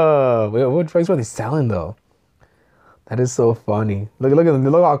 Yeah. What drugs are they selling though? That is so funny. Look at them. They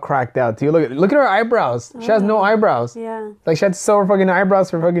look all cracked out too. Look at her eyebrows. She has no eyebrows. Yeah. Like she had to sell her fucking eyebrows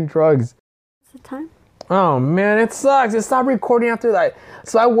for fucking drugs. the time. Oh man, it sucks. It stopped recording after that.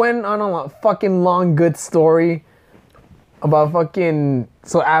 So I went on a fucking long good story about fucking.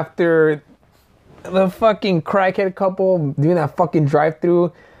 So after the fucking crackhead couple doing that fucking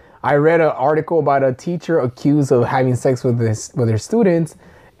drive-through, I read an article about a teacher accused of having sex with their students,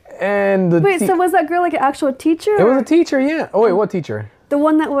 and so was that girl like an actual teacher? It was a teacher, yeah. Oh wait, what teacher? The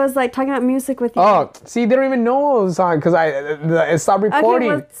one that was like talking about music with you. Oh, see, they don't even know it was on because it stopped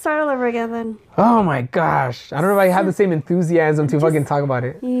recording. Okay, well, start all over again then. Oh my gosh, I don't know if I have the same enthusiasm to fucking talk about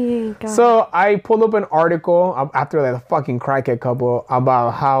it. Yeah, so I pulled up an article after like the fucking crackhead couple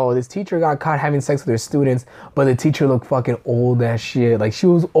about how this teacher got caught having sex with her students, but the teacher looked fucking old as shit. Like she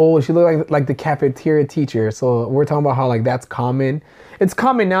was old. She looked like the cafeteria teacher. So we're talking about how like that's common. It's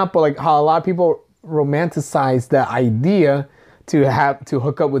common now, but like how a lot of people romanticize the idea to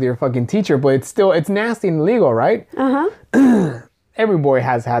hook up with your fucking teacher, but it's nasty and illegal, right? Every boy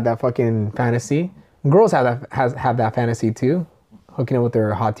has had that fucking fantasy. Girls have that fantasy too, hooking up with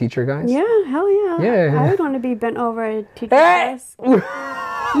their hot teacher guys. Yeah, hell yeah. Yeah. I would want to be bent over a teacher's desk. You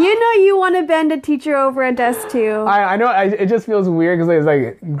know you want to bend a teacher over a desk too. I know. It just feels weird because it's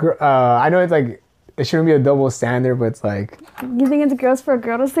like I know it's like. It shouldn't be a double standard, but it's like. You think it's gross for a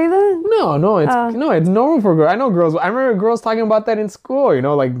girl to say that? No, it's normal for girls. I know girls. I remember girls talking about that in school. You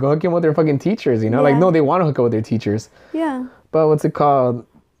know, like hooking with their fucking teachers. You know, like no, they want to hook up with their teachers. Yeah. But what's it called?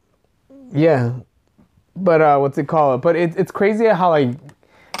 Yeah. But what's it called? But it's crazy how like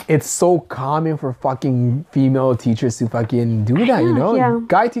it's so common for fucking female teachers to fucking do that. You know,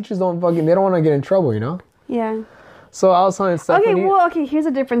 guy teachers they don't want to get in trouble. You know. Yeah. So I was telling Stephanie. Okay. Here's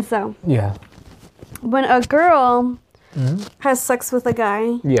a difference though. Yeah. When a girl has sex with a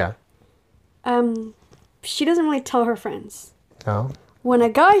guy, she doesn't really tell her friends. No. When a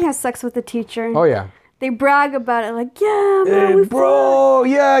guy has sex with a teacher, they brag about it like, yeah, man, hey, bro,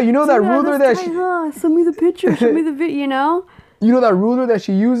 yeah, you know that ruler that she... Send me the picture, show me the video, you know? You know that ruler that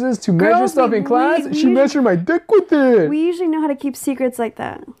she uses to measure stuff in class? She measured my dick with it. We usually know how to keep secrets like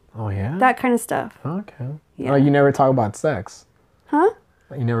that. Oh, yeah? That kind of stuff. Okay. Yeah. Oh, you never talk about sex? Huh?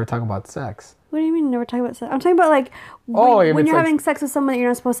 You never talk about sex? What do you mean never talk about sex? I'm talking about like when you're having sex with someone that you're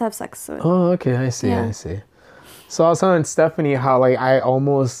not supposed to have sex with. Oh, okay. I see. So I was telling Stephanie how like I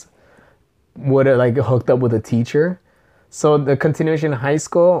almost would have like hooked up with a teacher. So the continuation in high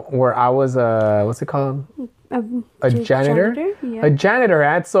school where I was what's it called? A janitor? Yeah. A janitor,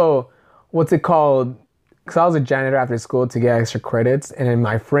 right? So what's it called? Because I was a janitor after school to get extra credits, and then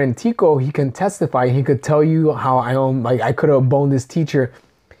my friend Tico, he can testify. He could tell you how I could have boned this teacher.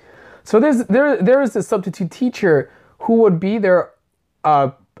 So there is a substitute teacher who would be there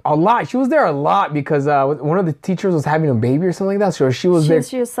a lot. She was there a lot because one of the teachers was having a baby or something like that. So she was there.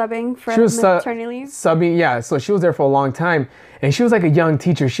 She was subbing for maternity leave. Subbing, yeah. So she was there for a long time, and she was like a young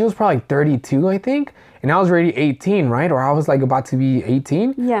teacher. She was probably like 32, I think, and I was already 18, right? Or I was like about to be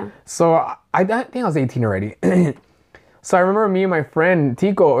 18. Yeah. So I think I was 18 already. So I remember me and my friend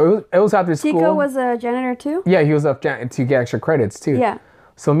Tico. It was after school. Tico was a janitor too. Yeah, he was up to get extra credits too. Yeah.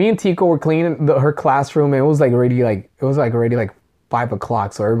 So me and Tico were cleaning her classroom, and it was already 5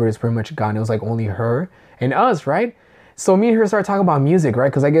 o'clock. So everybody's pretty much gone. It was like only her and us, right? So me and her started talking about music,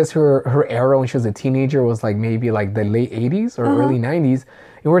 right? Because I guess her era when she was a teenager was like maybe like the late 80s or early 90s.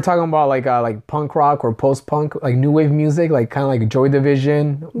 And we were talking about like punk rock or post punk, like new wave music, like kind of like Joy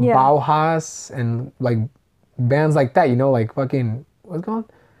Division, Bauhaus, and like bands like that. You know, like fucking what's it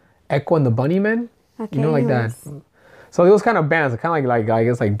called? Echo and the Bunnymen. Okay, you know, like that. So those kind of bands, kind of like I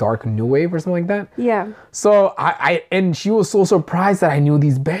guess like dark new wave or something like that. Yeah. So and she was so surprised that I knew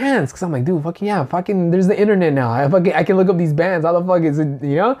these bands because I'm like, dude, fucking, there's the internet now. I can look up these bands. How the fuck is it,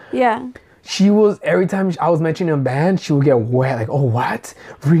 you know? Yeah. She was every time I was mentioning a band, she would get wet. Like, oh, what?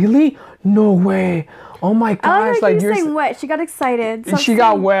 Really? No way. Oh my gosh! I like you're saying wet. She got excited. She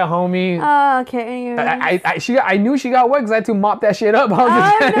got wet, homie. Oh, okay. Anyways. I knew she got wet because I had to mop that shit up.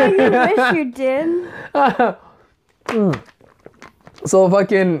 You wish you did. So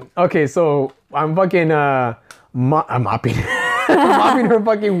fucking okay. So I'm fucking I'm mopping. I'm mopping her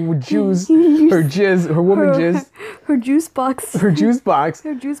fucking juice, her jizz, her woman jizz. Her juice box. Her juice box.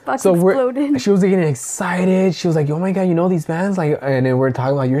 Her juice box exploded. She was getting excited. She was like, "Oh my god, you know these bands?" Like, and then we're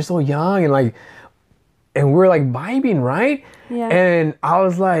talking like, "You're so young," and like, and we're like vibing, right? Yeah. And I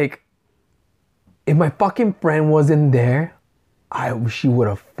was like, if my fucking friend wasn't there, she would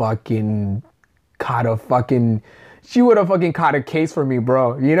have fucking caught a case for me,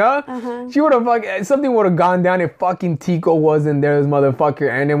 bro. You know? She would have something would have gone down if fucking Tico wasn't there, this motherfucker.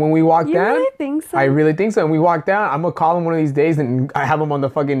 And then when we walked down, really think so? I really think so. And we walked down, I'm gonna call him one of these days and I have him on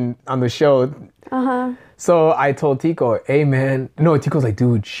the show. So I told Tico, hey man, no, Tico's like,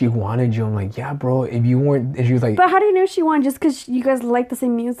 dude, she wanted you. I'm like, yeah, bro, if you weren't, and she was like, but how do you know she won? Just because you guys like the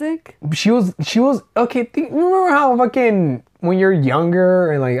same music? She was, okay, remember how fucking, when you're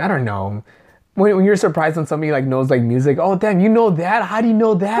younger and like, I don't know, when you're surprised when somebody like knows like music, oh damn, you know that? How do you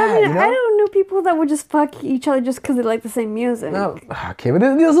know that? I mean, you know? I don't know people that would just fuck each other just because they like the same music. No, okay, but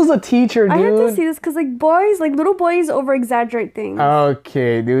this was a teacher, dude. I have to see this because like boys, like little boys over exaggerate things.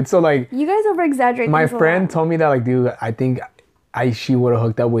 Okay, dude, so like, you guys over exaggerate my things. friend told me that like, dude, I think she would have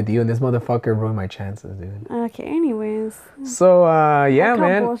hooked up with you, and this motherfucker ruined my chances, dude. Okay, anyways. So, yeah, I call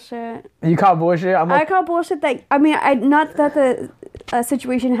man. bullshit. You call bullshit? I call bullshit that, I mean, not that the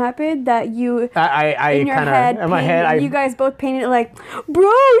situation happened, that you, I in your kinda, head, in my head, you guys both painted it like,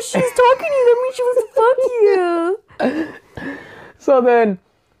 bro, she's talking to you, that means she wants to fuck you. So then,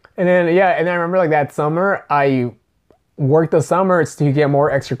 and then I remember like that summer, I worked the summers to get more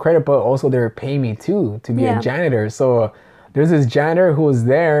extra credit, but also they were paying me too, to be a janitor. So there's this janitor who was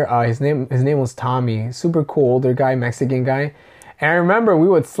there. His name was Tommy. Super cool, older guy, Mexican guy. And I remember we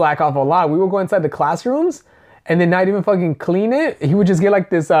would slack off a lot. We would go inside the classrooms and then not even fucking clean it. He would just get like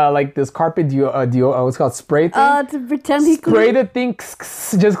this carpet what's called spray thing. To pretend he spray the thing,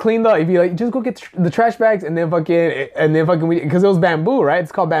 just clean the. If you like, just go get the trash bags and then fucking because it was bamboo, right?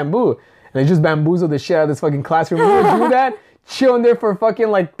 It's called bamboo, and they just bamboozle the shit out of this fucking classroom. We would do that. Chill in there for fucking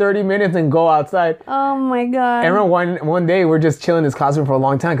like 30 minutes and go outside. Oh my god. I remember one day we're just chilling in this classroom for a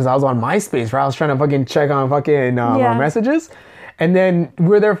long time because I was on MySpace, right? I was trying to fucking check on fucking our messages. And then we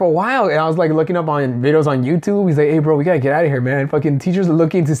were there for a while and I was like looking up on videos on YouTube. He's like, hey bro, we gotta get out of here, man. Fucking teachers are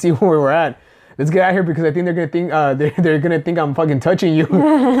looking to see where we're at. Let's get out of here because I think they're gonna think they're gonna think I'm fucking touching you.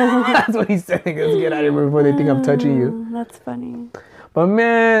 That's what he said. Let's get out of here before they think I'm touching you. That's funny. But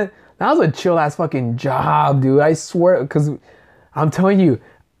man, that was a chill ass fucking job, dude. I swear, because I'm telling you,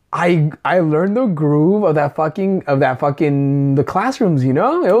 I learned the groove of that fucking the classrooms, you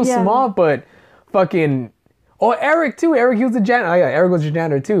know? It was small, but fucking. Oh, Eric too. Eric, he was a janitor. Oh, yeah, Eric was a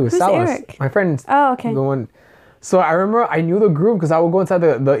janitor too. Who's Salas, Eric? my friend. Oh, okay. The one. So I remember I knew the groove because I would go inside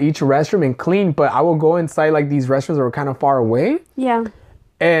the each restroom and clean, but I would go inside like these restrooms that were kind of far away. Yeah.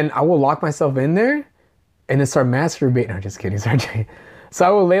 And I would lock myself in there and then start masturbating. No, just kidding. Sorry. So I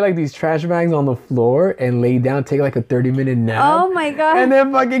would lay like these trash bags on the floor and lay down, take like a 30-minute nap. Oh my god. And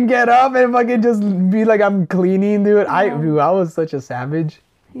then fucking get up and fucking just be like I'm cleaning, dude. I was such a savage.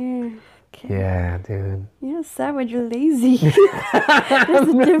 Yeah. Okay. Yeah, dude. You're not savage, you're lazy. There's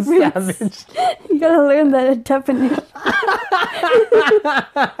a difference. Savage. You gotta learn that definition.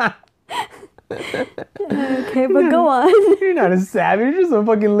 Okay, but go on. You're not a savage, you're just a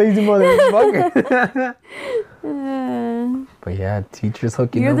fucking lazy motherfucker. But yeah, teachers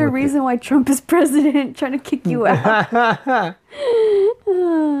hooking You're up the with reason why Trump is president, trying to kick you out.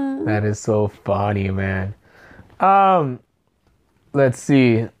 That is so funny, man. Let's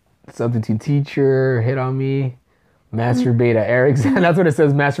see. Substitute teacher hit on me. Masturbate at Eric's. That's what it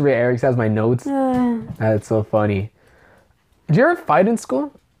says. Masturbate at Eric's has my notes. That's so funny. Did you ever fight in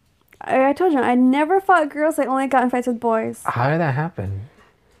school? I told you, I never fought girls. I only got in fights with boys. How did that happen?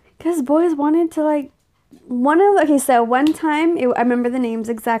 Because boys wanted to like... So one time, I remember the names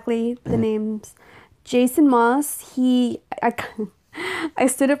exactly. The names. Jason Moss, I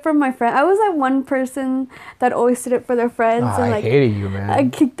stood up for my friend. I was that one person that always stood up for their friends. Oh, and, I hated you, man.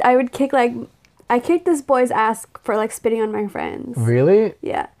 I kicked this boy's ass for like spitting on my friends. Really?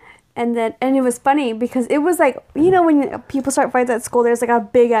 Yeah. And it was funny because it was like, you know, when people start fights at school, there's like a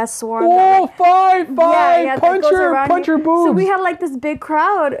big ass swarm. Oh, fight! Punch her boobs. So we had like this big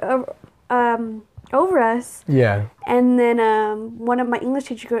crowd over us. Yeah. And then one of my English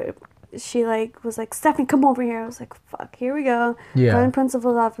teachers, she like was like, Stephanie, come over here. I was like, fuck, here we go. Yeah. Go in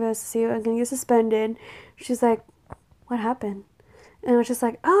principal's office. See, I'm gonna get suspended. She's like, what happened? And I was just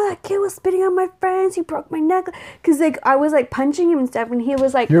like, oh, that kid was spitting on my friends. He broke my necklace. Because like I was like punching him and stuff, and he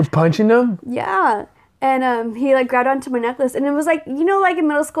was like, you're punching him? Yeah. And he like grabbed onto my necklace, and it was like, you know, like in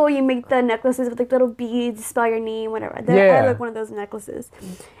middle school you make the necklaces with like little beads, spell your name, whatever. I had like one of those necklaces,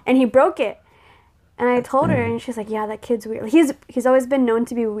 and he broke it. And I told her, and she's like, yeah, that kid's weird. He's always been known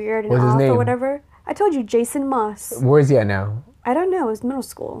to be weird and off or whatever. I told you, Jason Moss. Where is he at now? I don't know. It was middle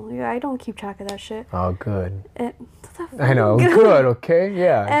school. Yeah, I don't keep track of that shit. Oh, good. I know. Good, okay?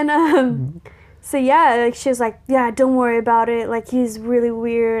 Yeah. And so yeah, like she was like, yeah, don't worry about it. Like he's really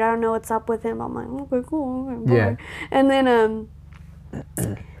weird. I don't know what's up with him. I'm like, okay, cool. Okay, yeah. And then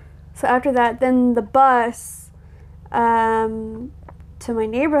so after that, then the bus to my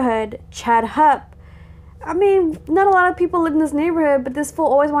neighborhood, Chad Hupp. I mean, not a lot of people live in this neighborhood, but this fool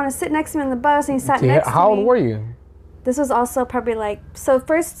always wanted to sit next to me on the bus, and he sat next to me. How old were you? This was also probably like, so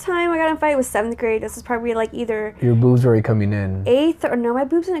first time I got in a fight was 7th grade. This is probably like either... Your boobs were already coming in. 8th, or no, my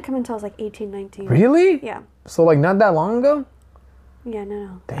boobs didn't come until I was like 18, 19. Really? Yeah. So like not that long ago? Yeah,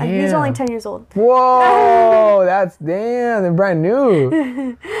 no. Damn. He was only 10 years old. Whoa, they're brand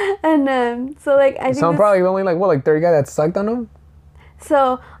new. And so like, I think So I'm probably only like, what, like 30 guys that sucked on them?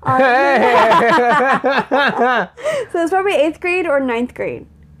 So, so it was probably 8th grade or 9th grade.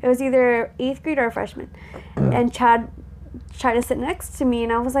 It was either 8th grade or a freshman. And Chad tried to sit next to me,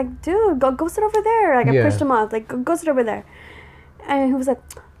 and I was like, dude, go sit over there. Like, I pushed him off, like, go sit over there. And he was like,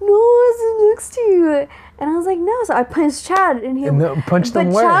 no, I sit next to you. And I was like, no. So I punched Chad, and he punched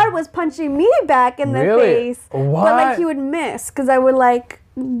him where? Chad was punching me back in the face. What? But like he would miss, because I would like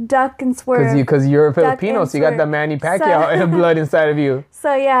duck and swerve. Because you're a Filipino, so you got the Manny Pacquiao blood inside of you.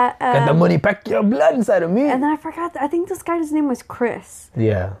 So yeah. Got the Manny Pacquiao blood inside of me. And then I forgot, I think this guy's name was Chris.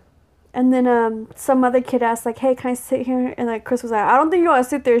 Yeah. And then some other kid asked like, hey, can I sit here? And like Chris was like, I don't think you want to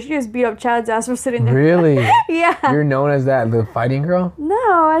sit there. She just beat up Chad's ass for sitting there. Really? Yeah. You're known as that, the fighting girl? No,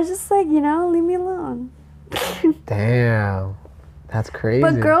 I was just like, leave me alone. Damn. That's crazy.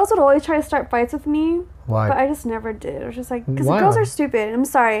 But girls would always try to start fights with me. Why? But I just never did. I was just like, because Wow. girls are stupid. I'm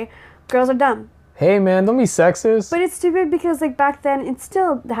sorry. Girls are dumb. Hey, man, don't be sexist. But it's stupid because like back then, it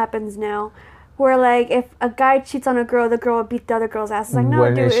still happens now. Where like if a guy cheats on a girl, the girl will beat the other girl's ass. It's like,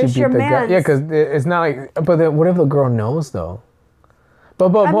 no, dude, it's your man. Yeah, because it's not like. But then what if the girl knows though? But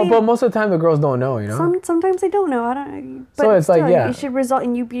most of the time the girls don't know, Sometimes they don't know. I don't. But so it's still, like it should result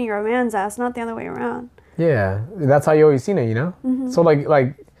in you beating your man's ass, not the other way around. Yeah, that's how you always seen it, Mm-hmm. So like,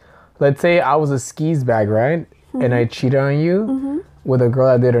 let's say I was a skis bag, right? Mm-hmm. And I cheated on you with a girl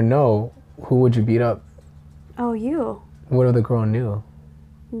I didn't know. Who would you beat up? Oh, you. What if the girl knew?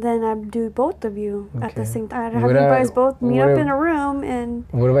 Then I'd do both of you at the same time. I'd have Would you I- guys both meet what up if- in a room, and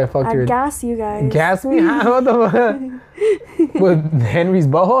What if I fucked your... I'd gas you guys. Gas me? What the fuck? With Henry's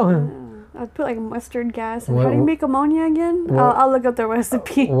boho? I'd put like mustard gas. What- How do you make ammonia again? I'll look up the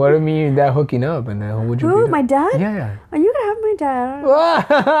recipe. What if me and dad hooking up and then who would you Who? beat up? My dad? Yeah. Are you gonna have my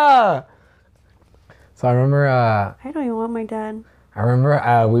dad? So I remember... I don't even want my dad.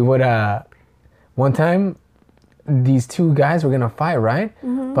 we would... one time... These two guys were gonna fight, right?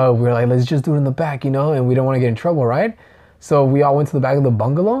 But we were like, let's just do it in the back, and we don't want to get in trouble, right? So we all went to the back of the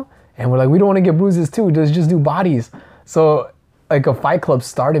bungalow, and we're like, we don't want to get bruises too. Let's just do bodies. So like a fight club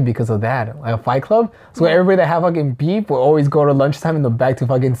started because of that, like a fight club. So everybody that have fucking beef will always go to lunchtime in the back to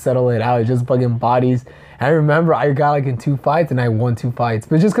fucking settle it out. It's just fucking bodies. And I remember I got like in 2 fights and I won 2 fights,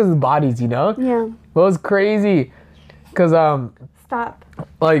 but just because of the bodies, Yeah. But it was crazy, cause Stop.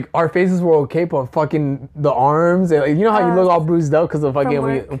 like our faces were okay, but fucking the arms, and like, you know how you look all bruised up because of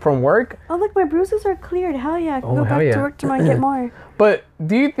fucking from work. Oh look, my bruises are cleared. Hell yeah, I can go hell back yeah. to work tomorrow and get more. But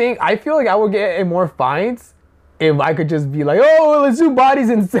do you think, I feel like I would get in more fights if I could just be like, oh, let's do bodies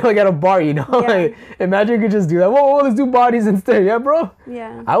instead, like at a bar, Yeah. Like, imagine you could just do that. Whoa, let's do bodies instead, yeah, bro?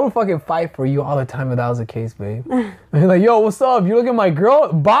 Yeah. I would fucking fight for you all the time if that was the case, babe. Like, yo, what's up? You look at my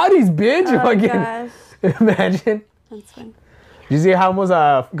girl? Bodies, bitch. Oh Fucking, gosh. imagine. That's fun. Did you see how I almost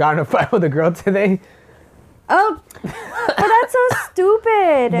got in a fight with a girl today? Oh, but that's so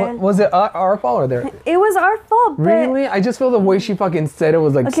stupid. Was it our fault or their? It was our fault. But Really? I just feel the way she fucking said it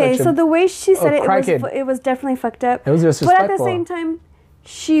was like okay, such so a... the way she said crackhead. it was definitely fucked up. It was But at the disrespectful. same time,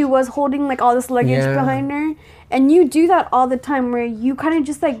 she was holding like all this luggage Yeah. behind her, and you do that all the time, where you kind of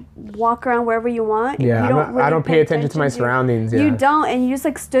just like walk around wherever you want. And Yeah, you I don't pay attention to my to- surroundings. You Yeah. don't, and you just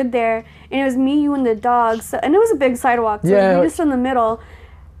like stood there, and it was me, you, and the dogs, so, and it was a big sidewalk, so Yeah. we just stood in the middle.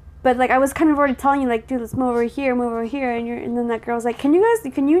 But like I was kind of already telling you, like, dude, let's move over here, and then that girl was like, can you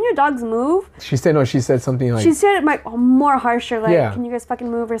and your dogs move? She said no. She said something like... She said it like more harsher, like, Yeah. can you guys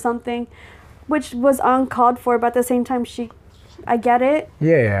fucking move or something, which was uncalled for. But at the same time, I get it.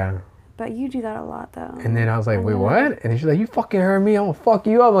 Yeah. But you do that a lot, though. And then I was like, wait, what? And then she's like, you fucking heard me. I'm gonna fuck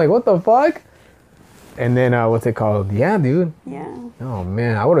you up. I'm like, what the fuck? And then what's it called? Yeah, dude. Yeah. Oh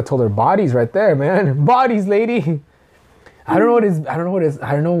man, I would have told her bodies right there, man. Bodies, lady. I don't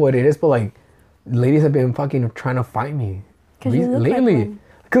know what it is, but like, ladies have been fucking trying to fight me 'Cause you look like lately. one.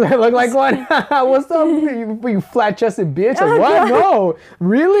 Cause I look like one. What's up, you flat-chested bitch? Like, Oh, what? God. No,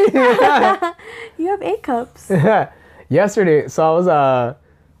 really? You have A cups. Yesterday, so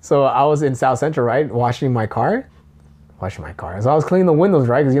I was in South Central, right, washing my car. So I was cleaning the windows,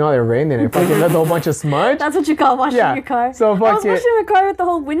 right, because you know they rained and it fucking left a whole bunch of smudge. That's what you call washing Yeah. your car. So I was fuck it. washing my car with the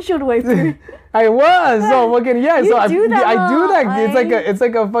whole windshield wiped. I was so fucking yeah. You So I do that, I do that. huh? It's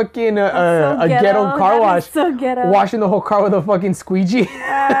like a fucking so a ghetto car That is wash. so ghetto. Washing the whole car with a fucking squeegee. Oh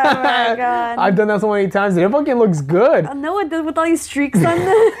my god. I've done that so many times and it fucking looks good. I know it does with all these streaks on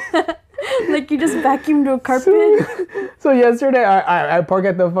them. Like you just vacuumed a carpet. So yesterday I park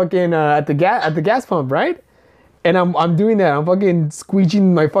at the fucking at the gas pump, right? And I'm doing that. I'm fucking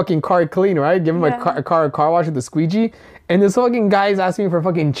squeegeeing my fucking car clean, right? Giving my car a car wash with the squeegee. And this fucking guy is asking me for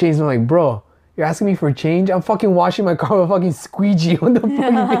fucking change. I'm like, bro, you're asking me for change? I'm fucking washing my car with a fucking squeegee. What the fuck you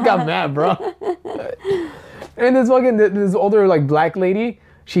think I'm at, bro? And this older like black lady,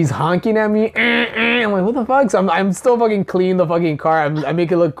 she's honking at me. I'm like, what the fuck? So I'm still fucking cleaning the fucking car. I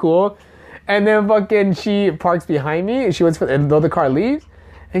make it look cool. And then fucking she parks behind me. She waits for the other car leaves.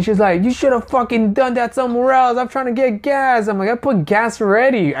 And she's like, you should have fucking done that somewhere else. I'm trying to get gas. I'm like, I put gas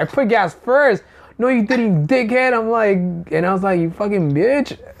ready. I put gas first. No, you didn't, dickhead. I'm like, and I was like, you fucking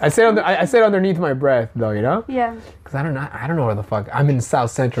bitch. I said underneath my breath though, you know? Yeah. Cause I don't know where the fuck. I'm in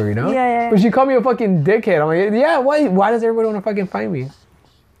South Central, you know? Yeah. But she called me a fucking dickhead. I'm like, yeah, why does everybody want to fucking find me?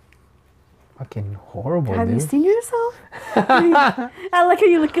 Fucking horrible, Have dude. you seen yourself? I like how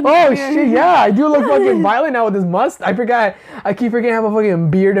you look in the Oh mirror. shit, yeah, I do look fucking violent now with this mustache. I keep forgetting I have a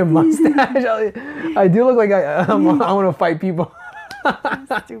fucking beard and mustache. I do look like I want to fight people.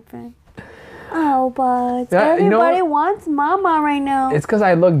 Stupid. Oh, but Yeah, everybody wants mama right now. It's because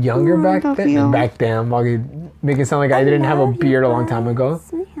I look younger back then. you. Back then, I'm fucking make it sound like I didn't have a beard a long time ago.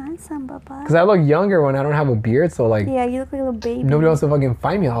 So handsome, Baba. Because I look younger when I don't have a beard, so like Yeah, you look like a little baby. nobody wants to fucking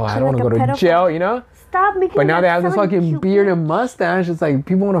find me. Oh, I don't want to like go a to pedophile. jail, you know? Stop making. But now that they have this sound fucking cute. beard and mustache. It's like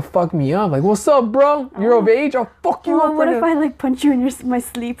people want to fuck me up. Like, what's up, bro? You're of age? I'll fuck you Oh, up. what right if now. I like punch you in my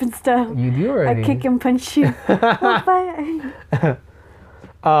sleep and stuff? You do already. I kick and punch you.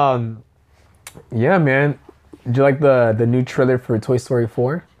 Yeah, man. Did you like the new trailer for Toy Story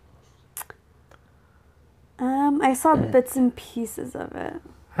 4? I saw bits and pieces of it.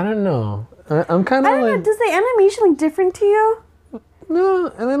 I don't know. I'm kind I of don't know. like, Does the animation look different to you? no,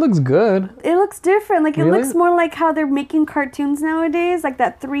 and it looks good. It looks different. Like it Really? looks more like how they're making cartoons nowadays, like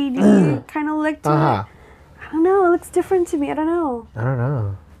that 3D kind of look to it. I don't know. It looks different to me. I don't know. I don't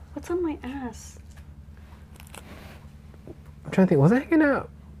know. What's on my ass? I'm trying to think. Was I hanging out?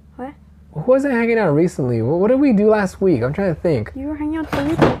 What? Who was I hanging out recently? What did we do last week? I'm trying to think. You were hanging out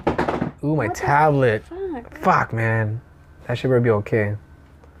with Felipe. Ooh, my What the tablet. Fuck. Fuck, man. That shit better be okay.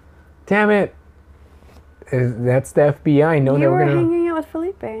 Damn it. That's the FBI. No, You they were were gonna. hanging out with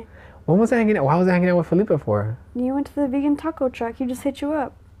Felipe. When was I hanging out? Why was I hanging out with Felipe for? You went to the vegan taco truck. He just hit you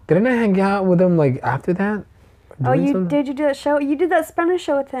up. Didn't I hang out with him like after that? Oh, Doing you something? did? You do that show? You did that Spanish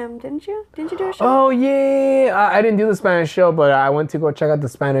show with him, didn't you? Didn't you do a show? Oh yeah, I didn't do the Spanish show, but I went to go check out the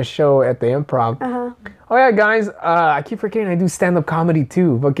Spanish show at the Improv. Oh yeah, guys, I keep forgetting I do stand-up comedy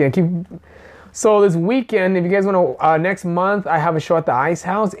too. Okay, so this weekend, if you guys want to, next month I have a show at the Ice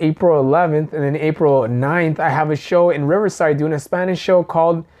House, April 11th, and then April 9th I have a show in Riverside doing a Spanish show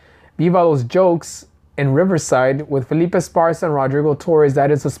called Viva los Jokes in Riverside with Felipe Esparza and Rodrigo Torres.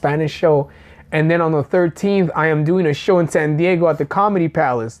 That is a Spanish show. And then on the 13th, I am doing a show in San Diego at the Comedy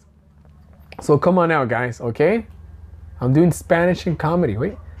Palace. So come on out, guys, okay? I'm doing Spanish and comedy.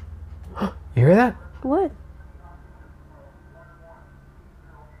 Wait. You hear that? What?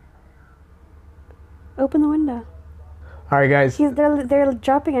 Open the window. All right, guys. They're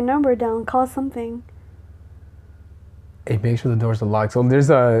dropping a number down. Call something. Hey, make sure the doors are locked. So there's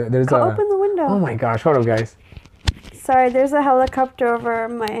Open the window. Oh my gosh, hold up, guys. Sorry, there's a helicopter over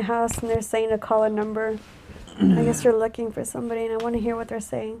my house and they're saying to call a number. I guess they're looking for somebody and I want to hear what they're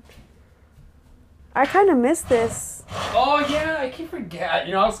saying. I kind of miss this. Oh yeah, I keep forgetting.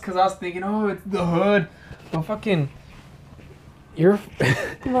 You know, because I was thinking, oh, it's the hood. But fucking, you're.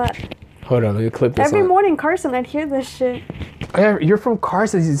 What? Hold on, let me clip this. Every on. morning, Carson, I'd hear this shit. You're from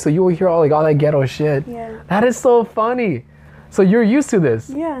Carson, so you will hear all that ghetto shit. Yeah. That is so funny. So you're used to this.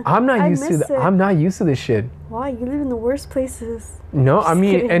 Yeah. I'm not used to miss that. it. I'm not used to this shit. Why? You live in the worst places. No, I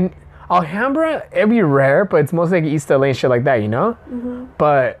mean, kidding. and Alhambra, it'd be rare, but it's mostly like East LA and shit like that, you know? Mm-hmm.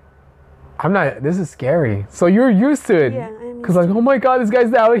 But I'm not, this is scary. So you're used to it. Yeah, I'm Because like, oh my God, this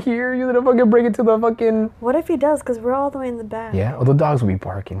guy's out here. You're gonna fucking bring it to the fucking... What if he does? Because we're all the way in the back. Yeah, well, the dogs would be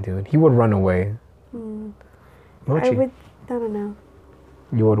barking, dude. He would run away. Mochi, I don't know.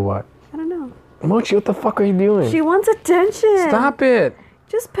 you would what? I don't know. Mochi, what the fuck are you doing? She wants attention. Stop it.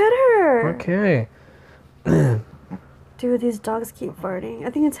 Just pet her. Okay. Dude, these dogs keep farting.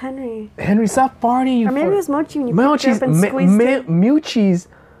 I think it's Henry. Henry, stop farting. You Or maybe it was Mochi when you picked her Mochi's, up and squeezed it. Mookies.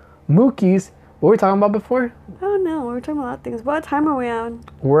 What were we talking about before? I don't know. We were talking about a lot of things. What time are we on?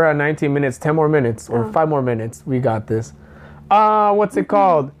 We're at 19 minutes, 10 more minutes, or 5 more minutes. We got this. What's it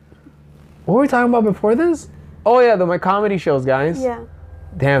called? What were we talking about before this? Oh yeah, my comedy shows, guys. Yeah.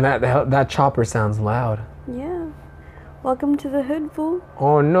 Damn, that chopper sounds loud. Yeah. Welcome to the hood, fool.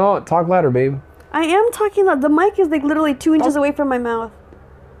 Oh no, talk louder, babe. I am talking loud. The mic is like literally 2 inches away from my mouth.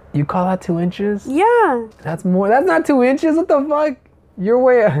 You call that 2 inches? Yeah. That's more. That's not 2 inches. What the fuck? You're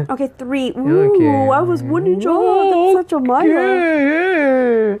way. Okay, 3. Ooh, okay. I was 1 inch off. That's such a mile.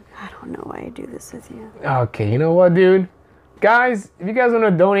 I don't know why I do this with you. Okay, you know what, dude? Guys, if you guys want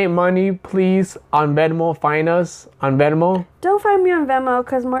to donate money, please, on Venmo, find us on Venmo. Don't find me on Venmo,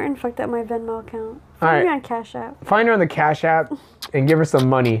 because Martin fucked up my Venmo account. Find me on Cash App. Find her on the Cash App and give her some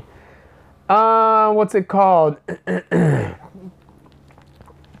money. What's it called?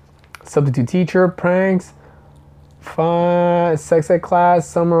 Substitute teacher, pranks, fun, sex ed class,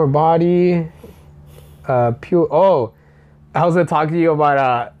 summer body, pure. Oh, I was gonna talk to you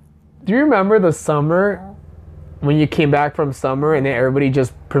about. Do you remember the summer when you came back from summer and then everybody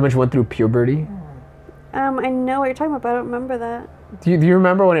just pretty much went through puberty? I know what you're talking about, but I don't remember that. Do you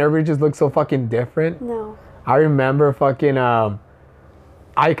remember when everybody just looked so fucking different? No. I remember fucking. I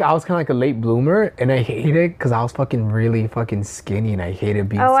was kind of like a late bloomer, and I hated it because I was fucking really fucking skinny, and I hated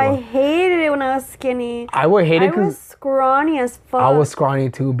being so... I hated it when I was skinny. I would hate it because... I was scrawny as fuck. I was scrawny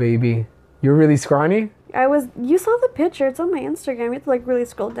too, baby. You're really scrawny? You saw the picture. It's on my Instagram. You have to like really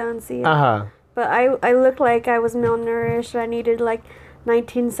scroll down and see it. Uh-huh. But I looked like I was malnourished. I needed like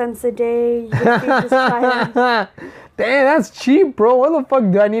 19 cents a day. Damn, that's cheap, bro. Where the fuck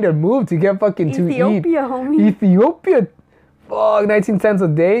do I need to move to get fucking to eat? Ethiopia, homie. Ethiopia. Fuck, 19 cents a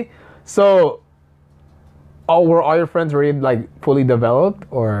day. So, were all your friends already like fully developed,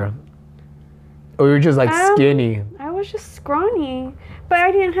 or you're just like skinny? I was just scrawny, but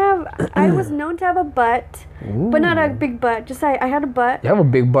I didn't have. I was known to have a butt, but not a big butt. Just I had a butt. You have a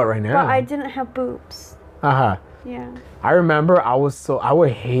big butt right now. But I didn't have boobs. Yeah. I remember I would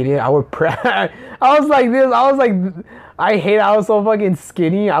hate it. I would pray. I was like this. I hate it. I was so fucking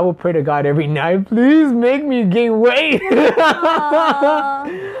skinny. I would pray to God every night, please make me gain weight. I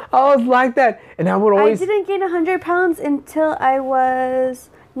was like that. And I would always... I didn't gain 100 pounds until I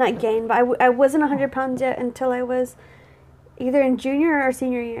was... Not gain, but I wasn't 100 pounds yet until I was either in junior or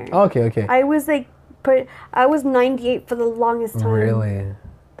senior year. Okay. I was like... I was 98 for the longest time. Really?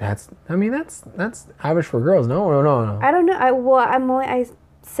 That's average for girls, no? Or no? I don't know. I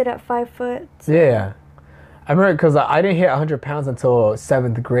sit at 5 foot. So. Yeah. I remember because I didn't hit 100 pounds until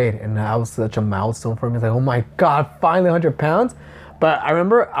 7th grade, and that was such a milestone for me. It's like, oh my God, finally 100 pounds. But I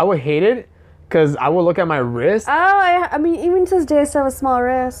remember I would hate it because I would look at my wrist. Oh, I mean, even to this day, I still have a small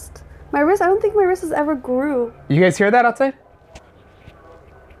wrist. My wrist, I don't think my wrist has ever grew. You guys hear that outside?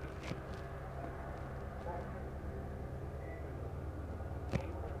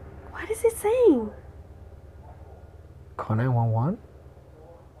 What is it saying? Call 911?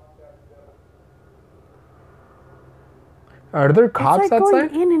 Are there cops it's like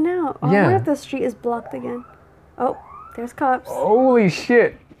outside? Going in and out. Oh, yeah. I wonder if the street is blocked again. Oh, there's cops. Holy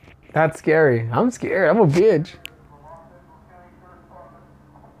shit. That's scary. I'm scared. I'm a bitch.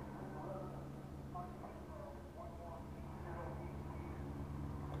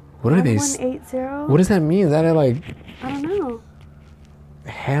 What are they? 180? What does that mean? Is that like... I don't know.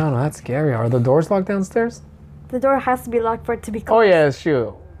 Hell no, that's scary. Are the doors locked downstairs? The door has to be locked for it to be closed. Oh yeah, it's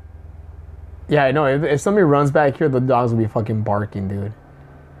true. Yeah, I know. If somebody runs back here, the dogs will be fucking barking, dude.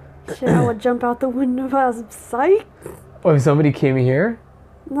 Shit, I would jump out the window if I was psyched. Oh, if somebody came here?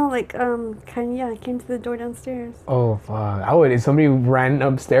 No, like, I came to the door downstairs. Oh, fuck. If somebody ran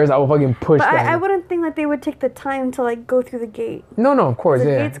upstairs, I would fucking push them. But I wouldn't think that they would take the time to, like, go through the gate. No, of course,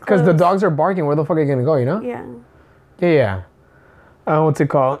 yeah. Because the dogs are barking. Where the fuck are you gonna go, you know? Yeah. Yeah. What's it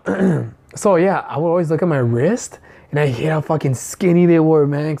called? So, yeah, I would always look at my wrist, and I hate how fucking skinny they were,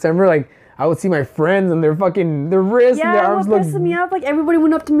 man. Because I remember, like, I would see my friends and their wrists and their arms look... Yeah, it would piss me off. Like, everybody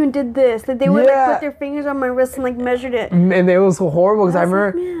went up to me and did this. Like, they would, like, put their fingers on my wrist and, like, measured it. And it was so horrible because I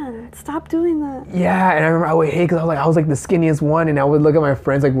remember... Like, man, stop doing that. Yeah, and I remember I would hate because I was like the skinniest one, and I would look at my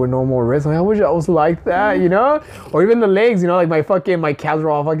friends, like, with normal wrists. Like, I wish I was like that, you know? Or even the legs, you know? Like, my calves were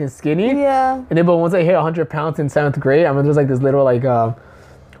all fucking skinny. Yeah. And then, but once I hit 100 pounds in 7th grade, I remember there's, like, this little, like,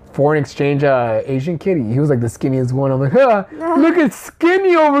 foreign exchange Asian kid. He was like the skinniest one. I'm like, look at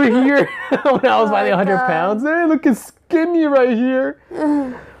skinny over here. When I was finally 100 pounds, hey, look at skinny right here.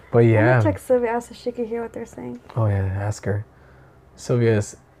 But yeah. I'm gonna check Sylvia, ask if she could hear what they're saying. Oh yeah, ask her. Sylvia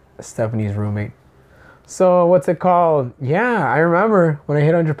is Stephanie's roommate. So what's it called? Yeah, I remember when I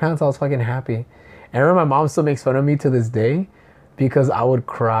hit 100 pounds, I was fucking happy. And I remember my mom still makes fun of me to this day because I would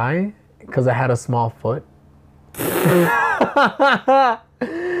cry because I had a small foot.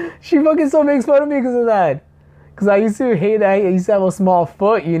 She fucking still makes fun of me because of that. Because I used to hate that I used to have a small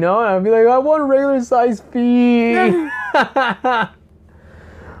foot, you know? And I'd be like, I want regular size feet.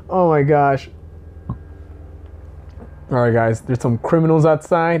 Oh my gosh. Alright guys, there's some criminals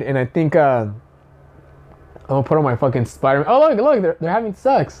outside. And I think gonna put on my fucking Spider-Man. Oh, look, they're having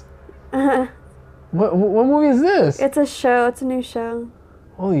sex. What movie is this? It's a show. It's a new show.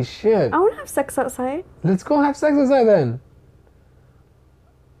 Holy shit. I want to have sex outside. Let's go have sex outside then.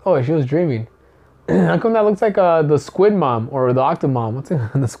 Oh, she was dreaming. How come that looks like the Squid Mom or the Octomom? What's it?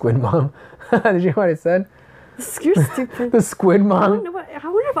 The Squid Mom. Did you hear what I said? You're stupid. The Squid Mom. I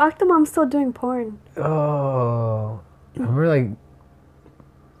wonder if Octomom's still doing porn. Oh. I remember like...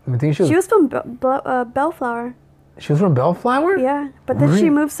 I think she was from Bellflower. She was from Bellflower? Yeah, but then she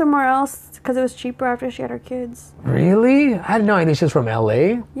moved somewhere else because it was cheaper after she had her kids. Really? I had no idea she was from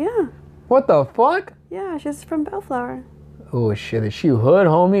LA. Yeah. What the fuck? Yeah, she's from Bellflower. Oh shit, is she hood,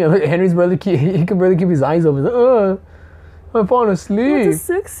 homie? Henry's barely he can barely keep his eyes open. I'm falling asleep. What's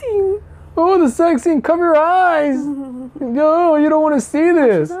the sex scene? Oh, the sex scene. Cover your eyes. Yo, you don't want to see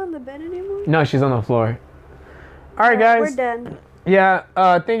this. She's not on the bed anymore? No, she's on the floor. All right, guys. We're done. Yeah,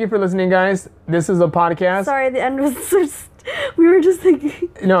 thank you for listening, guys. This is a podcast. Sorry, the end was we were just thinking.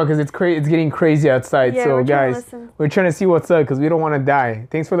 No, because it's getting crazy outside. Yeah, so, guys, we're trying to see what's up because we don't want to die.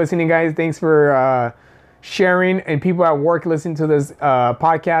 Thanks for listening, guys. Thanks for sharing. And people at work listen to this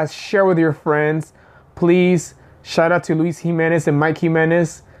podcast. Share with your friends. Please, shout out to Luis Jimenez and Mike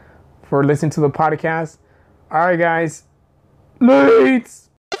Jimenez for listening to the podcast. All right, guys. Lates.